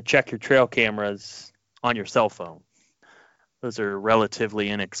something to check your trail cameras on your cell phone. Those are relatively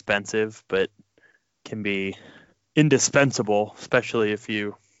inexpensive, but can be indispensable, especially if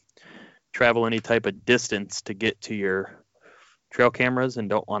you travel any type of distance to get to your trail cameras and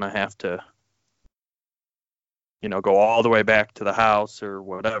don't want to have to, go all the way back to the house or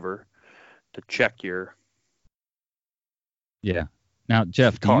whatever to check your Yeah. Now,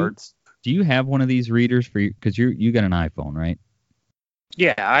 Jeff, cards. Do you have one of these readers for you? Because you got an iPhone, right?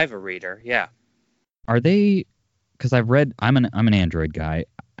 Yeah, I have a reader. Yeah. Are they? Because I'm an Android guy.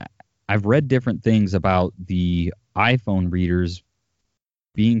 I've read different things about the iPhone readers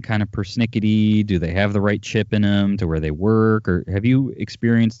being kind of persnickety. Do they have the right chip in them to where they work? Or have you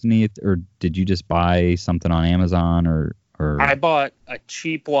experienced any? Or did you just buy something on Amazon or? I bought a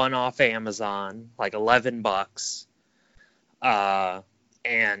cheap one off Amazon, like $11.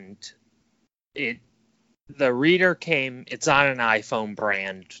 And the reader came, it's on an iPhone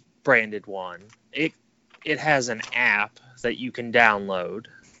branded one. It has an app that you can download,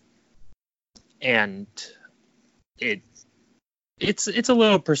 and it's a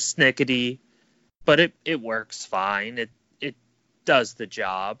little persnickety, but it works fine. It does the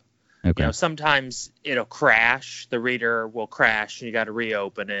job. Okay. Sometimes it'll crash. The reader will crash, and you got to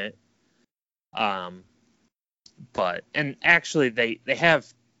reopen it. And actually they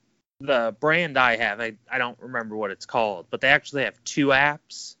have the brand I have. I don't remember what it's called, but they actually have two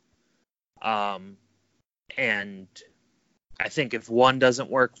apps. And I think if one doesn't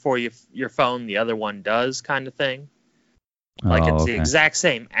work for your phone, the other one does, kind of thing. Like it's the exact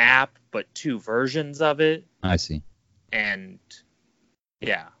same app, but two versions of it. I see. And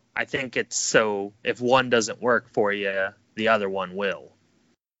yeah, I think it's so if one doesn't work for you, the other one will.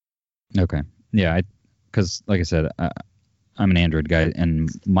 Okay. Yeah, because like I said, I'm an Android guy, and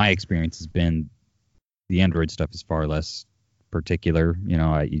my experience has been the Android stuff is far less particular. You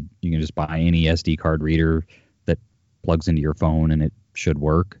can just buy any SD card reader that plugs into your phone, and it should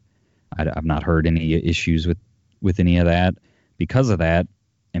work. I've not heard any issues with any of that. Because of that,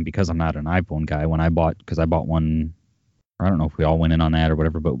 and because I'm not an iPhone guy, because I bought one, or I don't know if we all went in on that or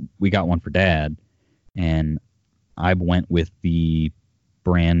whatever, but we got one for Dad, and I went with the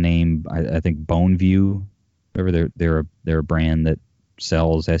brand name, I think Boneview, whatever. They're a brand that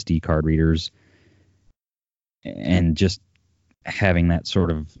sells SD card readers, and just having that sort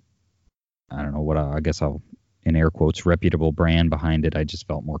of, I don't know what I guess I'll, in air quotes, reputable brand behind it, I just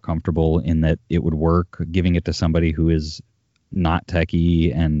felt more comfortable in that it would work. Giving it to somebody who is not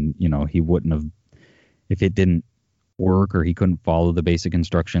techie, and he wouldn't have, if it didn't work or he couldn't follow the basic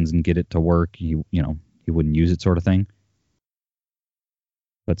instructions and get it to work, he wouldn't use it, sort of thing.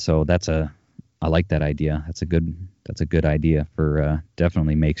 But so I like that idea. That's a good idea for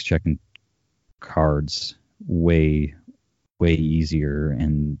definitely makes checking cards way easier,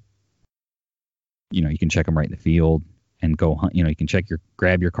 and you can check them right in the field and go hunt. You can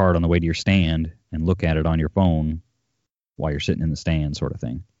grab your card on the way to your stand and look at it on your phone while you're sitting in the stand, sort of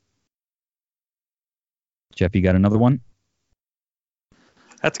thing. Jeff, you got another one?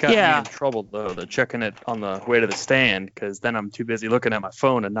 That's got me in trouble, though, the checking it on the way to the stand, because then I'm too busy looking at my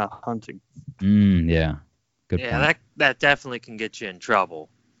phone and not hunting. Yeah. Good point. Yeah, that definitely can get you in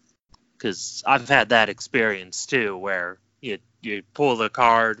trouble, because I've had that experience, too, where you pull the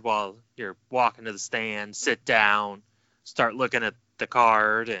card while you're walking to the stand, sit down, start looking at the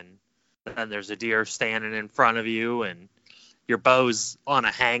card, and then there's a deer standing in front of you, and your bow's on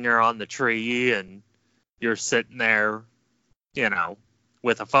a hanger on the tree, and you're sitting there,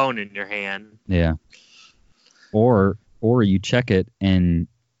 with a phone in your hand. Yeah. Or you check it and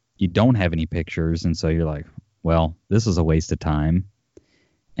you don't have any pictures, and so you're like, well, this is a waste of time.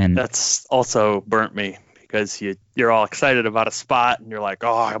 And that's also burnt me, because you're all excited about a spot and you're like,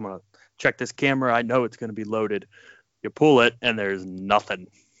 oh, I'm going to check this camera. I know it's going to be loaded. You pull it and there's nothing.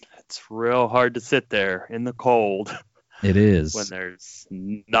 It's real hard to sit there in the cold. It is. When there's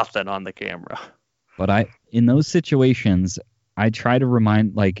nothing on the camera. But in those situations, I try to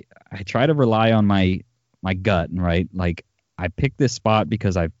rely on my gut, right? Like, I picked this spot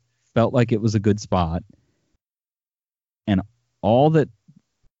because I felt like it was a good spot. And all that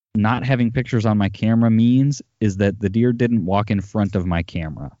not having pictures on my camera means is that the deer didn't walk in front of my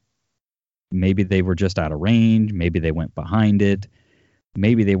camera. Maybe they were just out of range. Maybe they went behind it.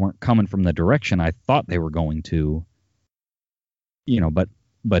 Maybe they weren't coming from the direction I thought they were going to.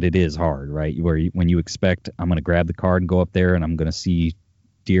 But it is hard, right? When you expect I'm going to grab the card and go up there and I'm going to see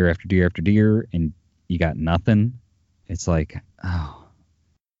deer after deer after deer and you got nothing. It's like, oh,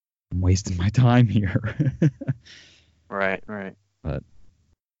 I'm wasting my time here. Right. But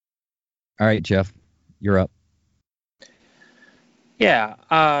all right, Jeff, you're up.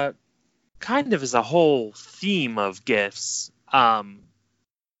 Yeah, kind of as a whole theme of gifts.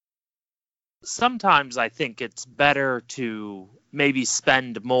 Sometimes I think it's better to maybe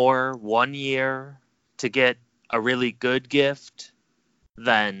spend more one year to get a really good gift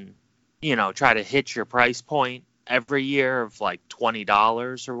than, try to hit your price point every year of like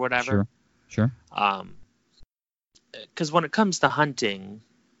 $20 or whatever. Sure. Because when it comes to hunting,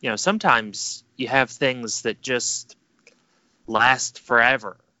 sometimes you have things that just last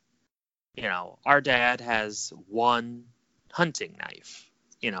forever. Our dad has one hunting knife.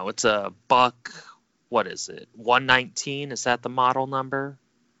 It's a buck. What is it? 119? Is that the model number?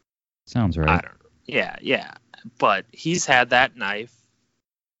 Sounds right. I don't know. Yeah. But he's had that knife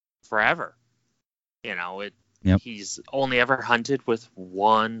forever. Yep. He's only ever hunted with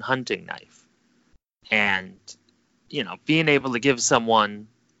one hunting knife. And, being able to give someone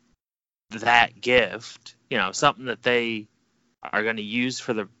that gift, something that they are going to use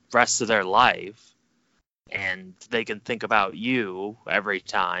for the rest of their life and they can think about you every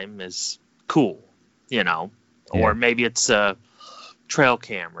time is cool, Yeah. Or maybe it's a trail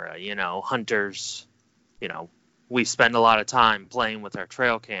camera, hunters, we spend a lot of time playing with our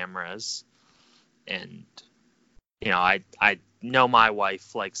trail cameras and, I know my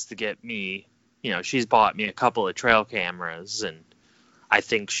wife likes to get me, she's bought me a couple of trail cameras and I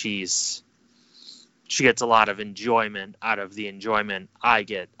think she gets a lot of enjoyment out of the enjoyment I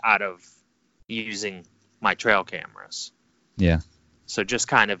get out of using my trail cameras. Yeah. So just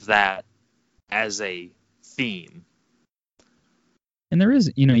kind of that as a theme. And there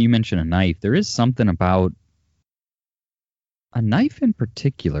is, you mentioned a knife. There is something about a knife in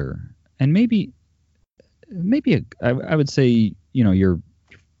particular, and maybe I would say, your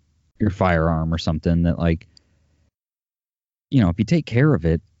firearm or something that, like, if you take care of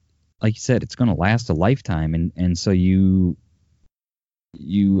it, like you said, it's going to last a lifetime. And so you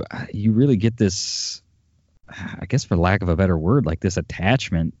really get this, I guess for lack of a better word, like this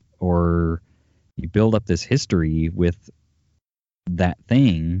attachment, or you build up this history with that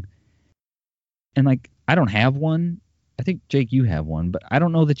thing. And like, I don't have one. I think, Jake, you have one, but I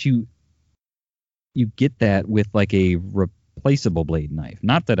don't know that you get that with like a replaceable blade knife.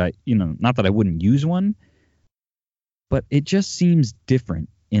 Not that I wouldn't use one, but it just seems different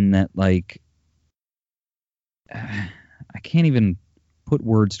in that, like, I can't even put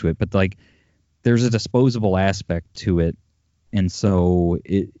words to it, but like there's a disposable aspect to it. And so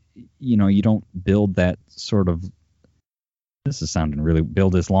it, you don't build that sort of, this is sounding really,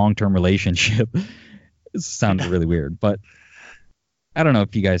 build this long-term relationship. This sounds really weird, but I don't know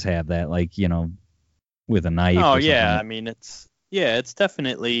if you guys have that, like, with a knife. Oh, or yeah. something. I mean, it's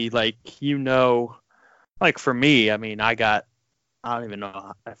definitely like, like for me, I mean, I don't even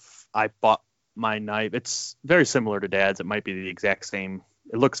know if I bought my knife. It's very similar to Dad's. It might be the exact same.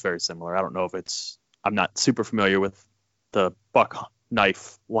 It looks very similar. I don't know if I'm not super familiar with the buck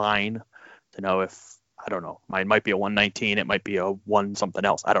knife line to know if, I don't know. Mine might be a 119. It might be a one something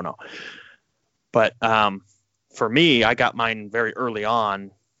else. I don't know. But for me, I got mine very early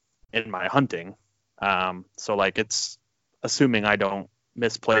on in my hunting. So like, it's assuming I don't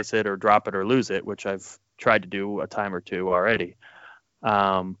misplace it or drop it or lose it, which I've tried to do a time or two already.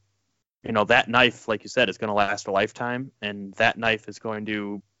 That knife, like you said, is going to last a lifetime, and that knife is going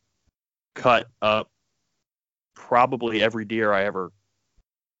to cut up probably every deer I ever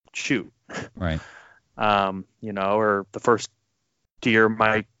shoot. Right. Or the first deer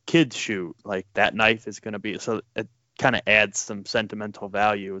my kids shoot, like that knife is going to be, so it kind of adds some sentimental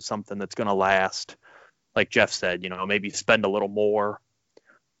value, something that's going to last. Like Jeff said, maybe spend a little more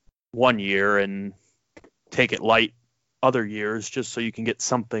one year and take it light other years, just so you can get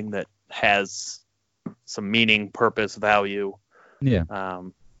something that has some meaning, purpose, value. Yeah.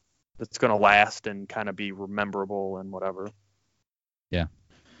 That's going to last and kind of be memorable and whatever. Yeah.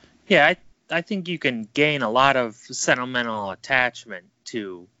 Yeah, I think you can gain a lot of sentimental attachment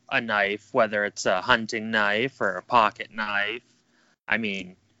to a knife, whether it's a hunting knife or a pocket knife. I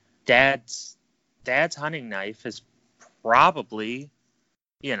mean, Dad's hunting knife is probably,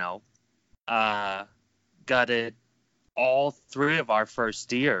 gutted all 3 of our first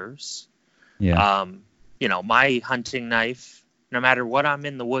deers. Yeah. My hunting knife, no matter what I'm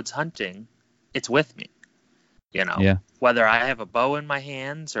in the woods hunting, it's with me. Yeah. Whether I have a bow in my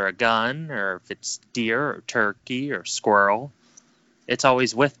hands or a gun, or if it's deer or turkey or squirrel, it's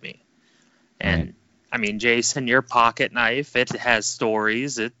always with me. And Right. I mean, Jason, your pocket knife, it has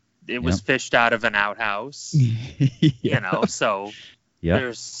stories. It was fished out of an outhouse. Yeah. So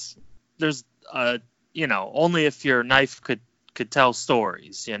Yep. there's only if your knife could tell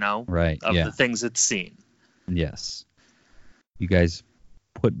stories, Right. of Yeah. the things it's seen. Yes. You guys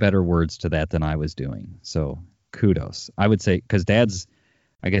put better words to that than I was doing. So kudos. I would say, because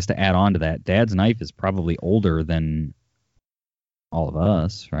I guess to add on to that, Dad's knife is probably older than all of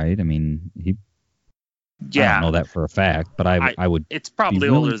us, right? I mean, I don't know that for a fact, but I would. It's probably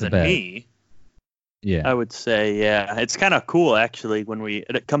older than me. Yeah. I would say, yeah. It's kind of cool, actually,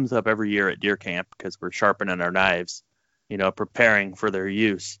 it comes up every year at deer camp because we're sharpening our knives, preparing for their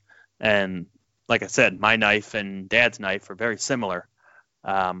use. And like I said, my knife and Dad's knife are very similar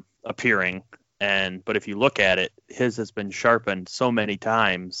appearing. But if you look at it, his has been sharpened so many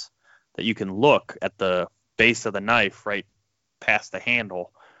times that you can look at the base of the knife right past the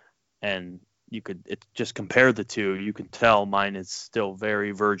handle, and it just compare the two. You can tell mine is still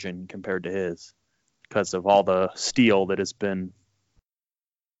very virgin compared to his because of all the steel that has been,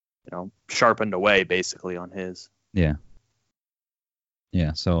 sharpened away basically on his. Yeah.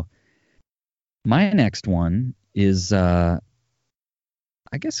 Yeah. So my next one is, I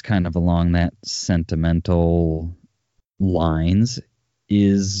guess, kind of along that sentimental lines,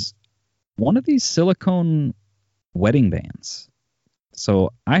 is one of these silicone wedding bands.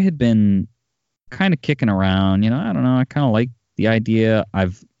 So I had been kind of kicking around, I don't know, I kind of like the idea.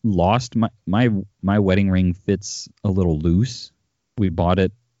 I've lost my wedding ring fits a little loose. We bought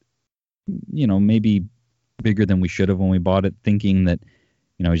it, maybe bigger than we should have when we bought it, thinking that,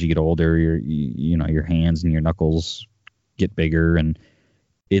 as you get older, your hands and your knuckles get bigger, and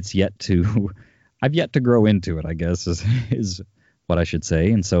I've yet to grow into it, I guess, is what I should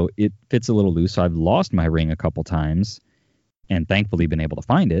say. And so it fits a little loose. So I've lost my ring a couple times and thankfully been able to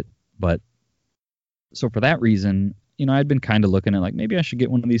find it. But so for that reason, I'd been kind of looking at, like, maybe I should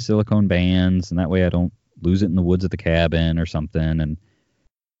get one of these silicone bands, and that way I don't lose it in the woods at the cabin or something.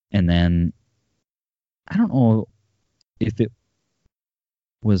 And then I don't know if it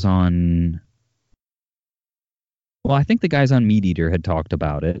was on, well, I think the guys on Meat Eater had talked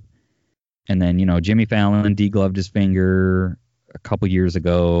about it. And then, Jimmy Fallon degloved his finger a couple years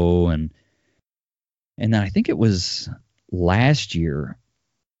ago. And then I think it was last year,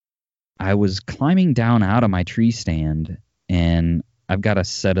 I was climbing down out of my tree stand, and I've got a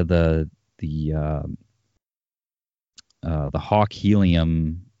set of the Hawk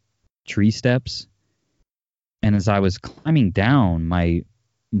Helium tree steps. And as I was climbing down, my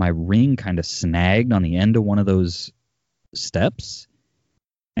ring kind of snagged on the end of one of those steps.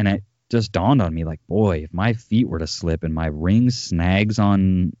 And it just dawned on me, like, boy, if my feet were to slip and my ring snags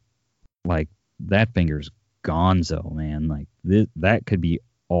on, like, that finger's gonzo, man. Like, that could be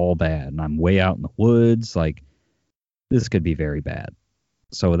all bad. And I'm way out in the woods. Like, this could be very bad.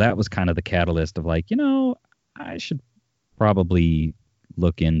 So that was kind of the catalyst of, like, I should probably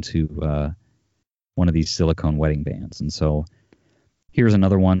look into one of these silicone wedding bands. And so here's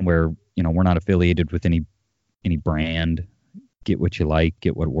another one where, we're not affiliated with any brand. Get what you like,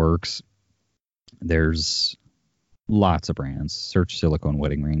 get what works. There's lots of brands. Search silicone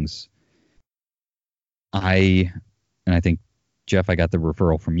wedding rings. I think, Jeff, I got the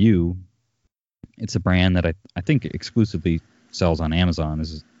referral from you. It's a brand that I think exclusively sells on Amazon.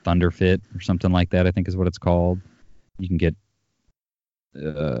 Is Thunderfit or something like that, I think is what it's called. You can get,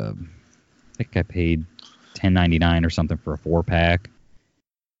 I think I paid $10.99 or something for a 4-pack.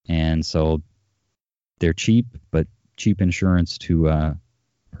 And so they're cheap, but cheap insurance to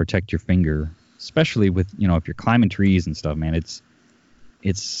protect your finger, especially with, if you're climbing trees and stuff, man.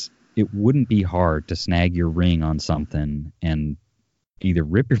 It wouldn't be hard to snag your ring on something and either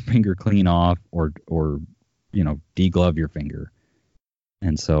rip your finger clean off or deglove your finger.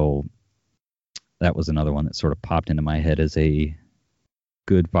 And so that was another one that sort of popped into my head as a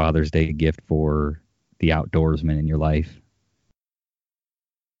good Father's Day gift for the outdoorsman in your life.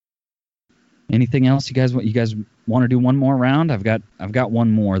 Anything else you guys want to do one more round? I've got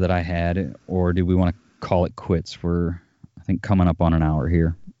one more that I had, or do we want to call it quits? We're, I think, coming up on an hour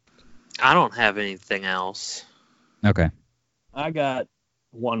here. I don't have anything else. Okay. I got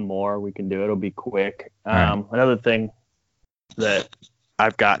one more. We can do it. It'll be quick. Right. Another thing that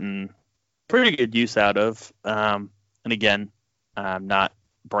I've gotten pretty good use out of, and again, not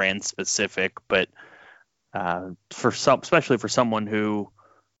brand specific, but especially for someone who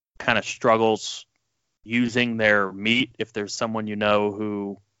kind of struggles using their meat. If there's someone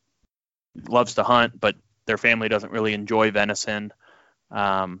who loves to hunt, but their family doesn't really enjoy venison,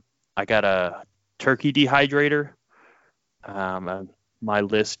 I got a turkey dehydrator. My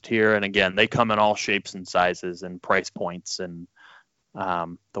list here, and again, they come in all shapes and sizes and price points. And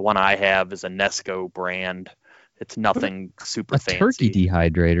the one I have is a Nesco brand. It's nothing super fancy. A turkey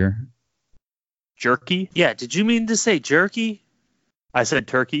dehydrator. Jerky? Yeah. Did you mean to say jerky? I said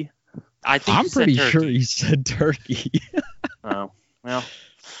turkey. I think I'm pretty sure you said turkey. Oh, well,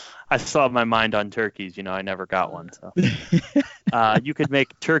 I still have my mind on turkeys. I never got one. So you could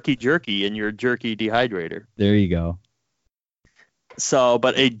make turkey jerky in your jerky dehydrator. There you go. So,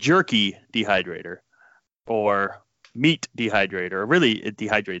 but a jerky dehydrator or meat dehydrator, really it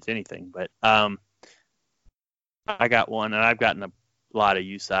dehydrates anything, but I got one and I've gotten a lot of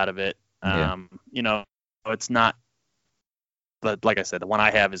use out of it. It's not, but like I said, the one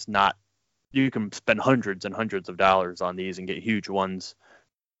I have is not, you can spend hundreds and hundreds of dollars on these and get huge ones,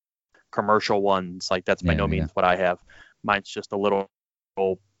 commercial ones. Like that's by no means what I have. Mine's just a little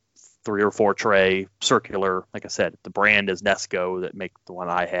 3 or 4 tray circular. Like I said, the brand is Nesco that make the one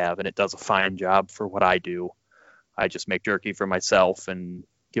I have, and it does a fine job for what I do. I just make jerky for myself and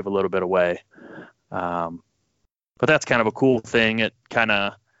give a little bit away. But that's kind of a cool thing. It kind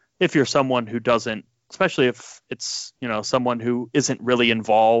of, if you're someone who doesn't, especially if it's, someone who isn't really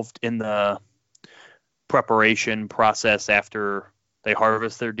involved in the preparation process after they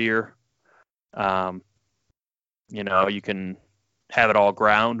harvest their deer, you can have it all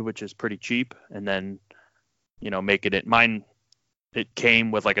ground, which is pretty cheap, and then, make it. Mine, it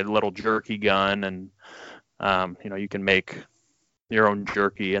came with like a little jerky gun, and you can make your own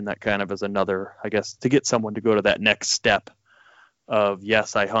jerky, and that kind of is another, I guess, to get someone to go to that next step of,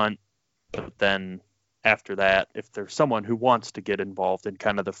 yes, I hunt, but then after that, if there's someone who wants to get involved in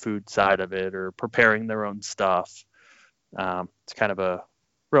kind of the food side of it or preparing their own stuff, it's kind of a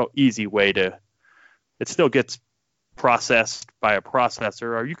real easy way to, it still gets processed by a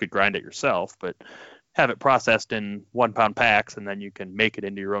processor, or you could grind it yourself, but have it processed in 1 pound packs, and then you can make it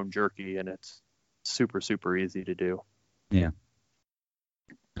into your own jerky, and it's super, super easy to do. Yeah.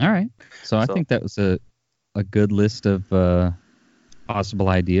 All right. So I think that was a good list of possible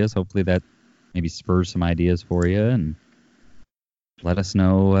ideas. Hopefully that maybe spurs some ideas for you, and let us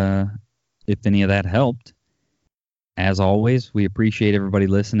know if any of that helped. As always, we appreciate everybody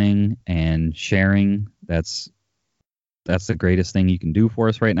listening and sharing. That's the greatest thing you can do for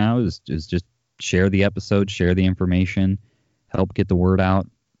us right now is just share the episode, share the information, help get the word out.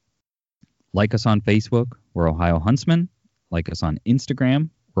 Like us on Facebook, we're Ohio Huntsman. Like us on Instagram,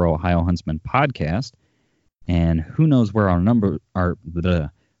 we're Ohio Huntsman Podcast. And who knows where our numbers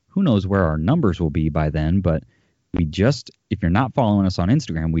will be by then, but if you're not following us on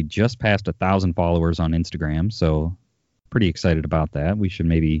Instagram, we just passed 1,000 followers on Instagram, so pretty excited about that. We should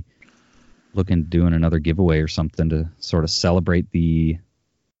maybe look into doing another giveaway or something to sort of celebrate the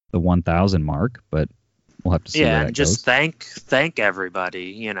 1,000 mark, but we'll have to see where that and just goes. thank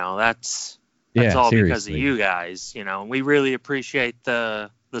everybody. That's all seriously. Because of you guys. We really appreciate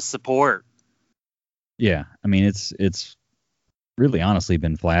the support. Yeah, I mean it's really honestly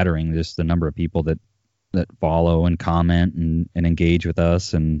been flattering, just the number of people that follow and comment and engage with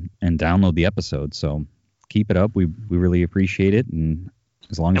us and download the episode. So keep it up. We really appreciate it, and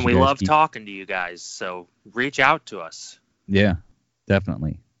as long as we love talking to you guys, so reach out to us. Yeah,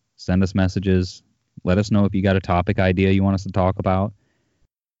 definitely. Send us messages. Let us know if you got a topic idea you want us to talk about.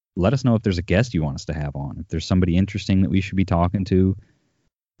 Let us know if there's a guest you want us to have on. If there's somebody interesting that we should be talking to,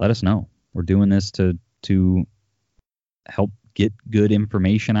 let us know. We're doing this to help get good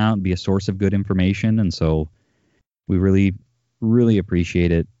information out and be a source of good information. And so we really, really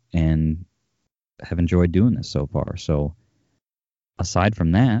appreciate it and have enjoyed doing this so far. So aside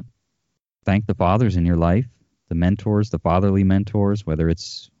from that, thank the fathers in your life, the mentors, the fatherly mentors, whether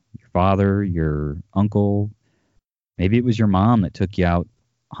it's your father, your uncle, maybe it was your mom that took you out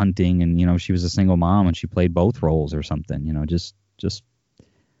hunting and, she was a single mom and she played both roles or something, just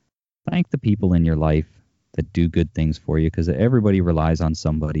thank the people in your life that do good things for you, because everybody relies on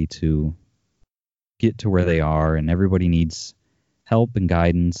somebody to get to where they are, and everybody needs help and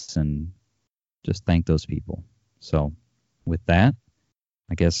guidance, and just thank those people. So with that,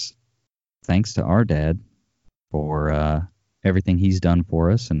 I guess thanks to our dad for everything he's done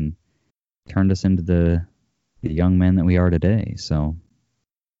for us and turned us into the young men that we are today. So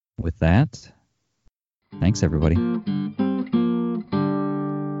with that, thanks everybody.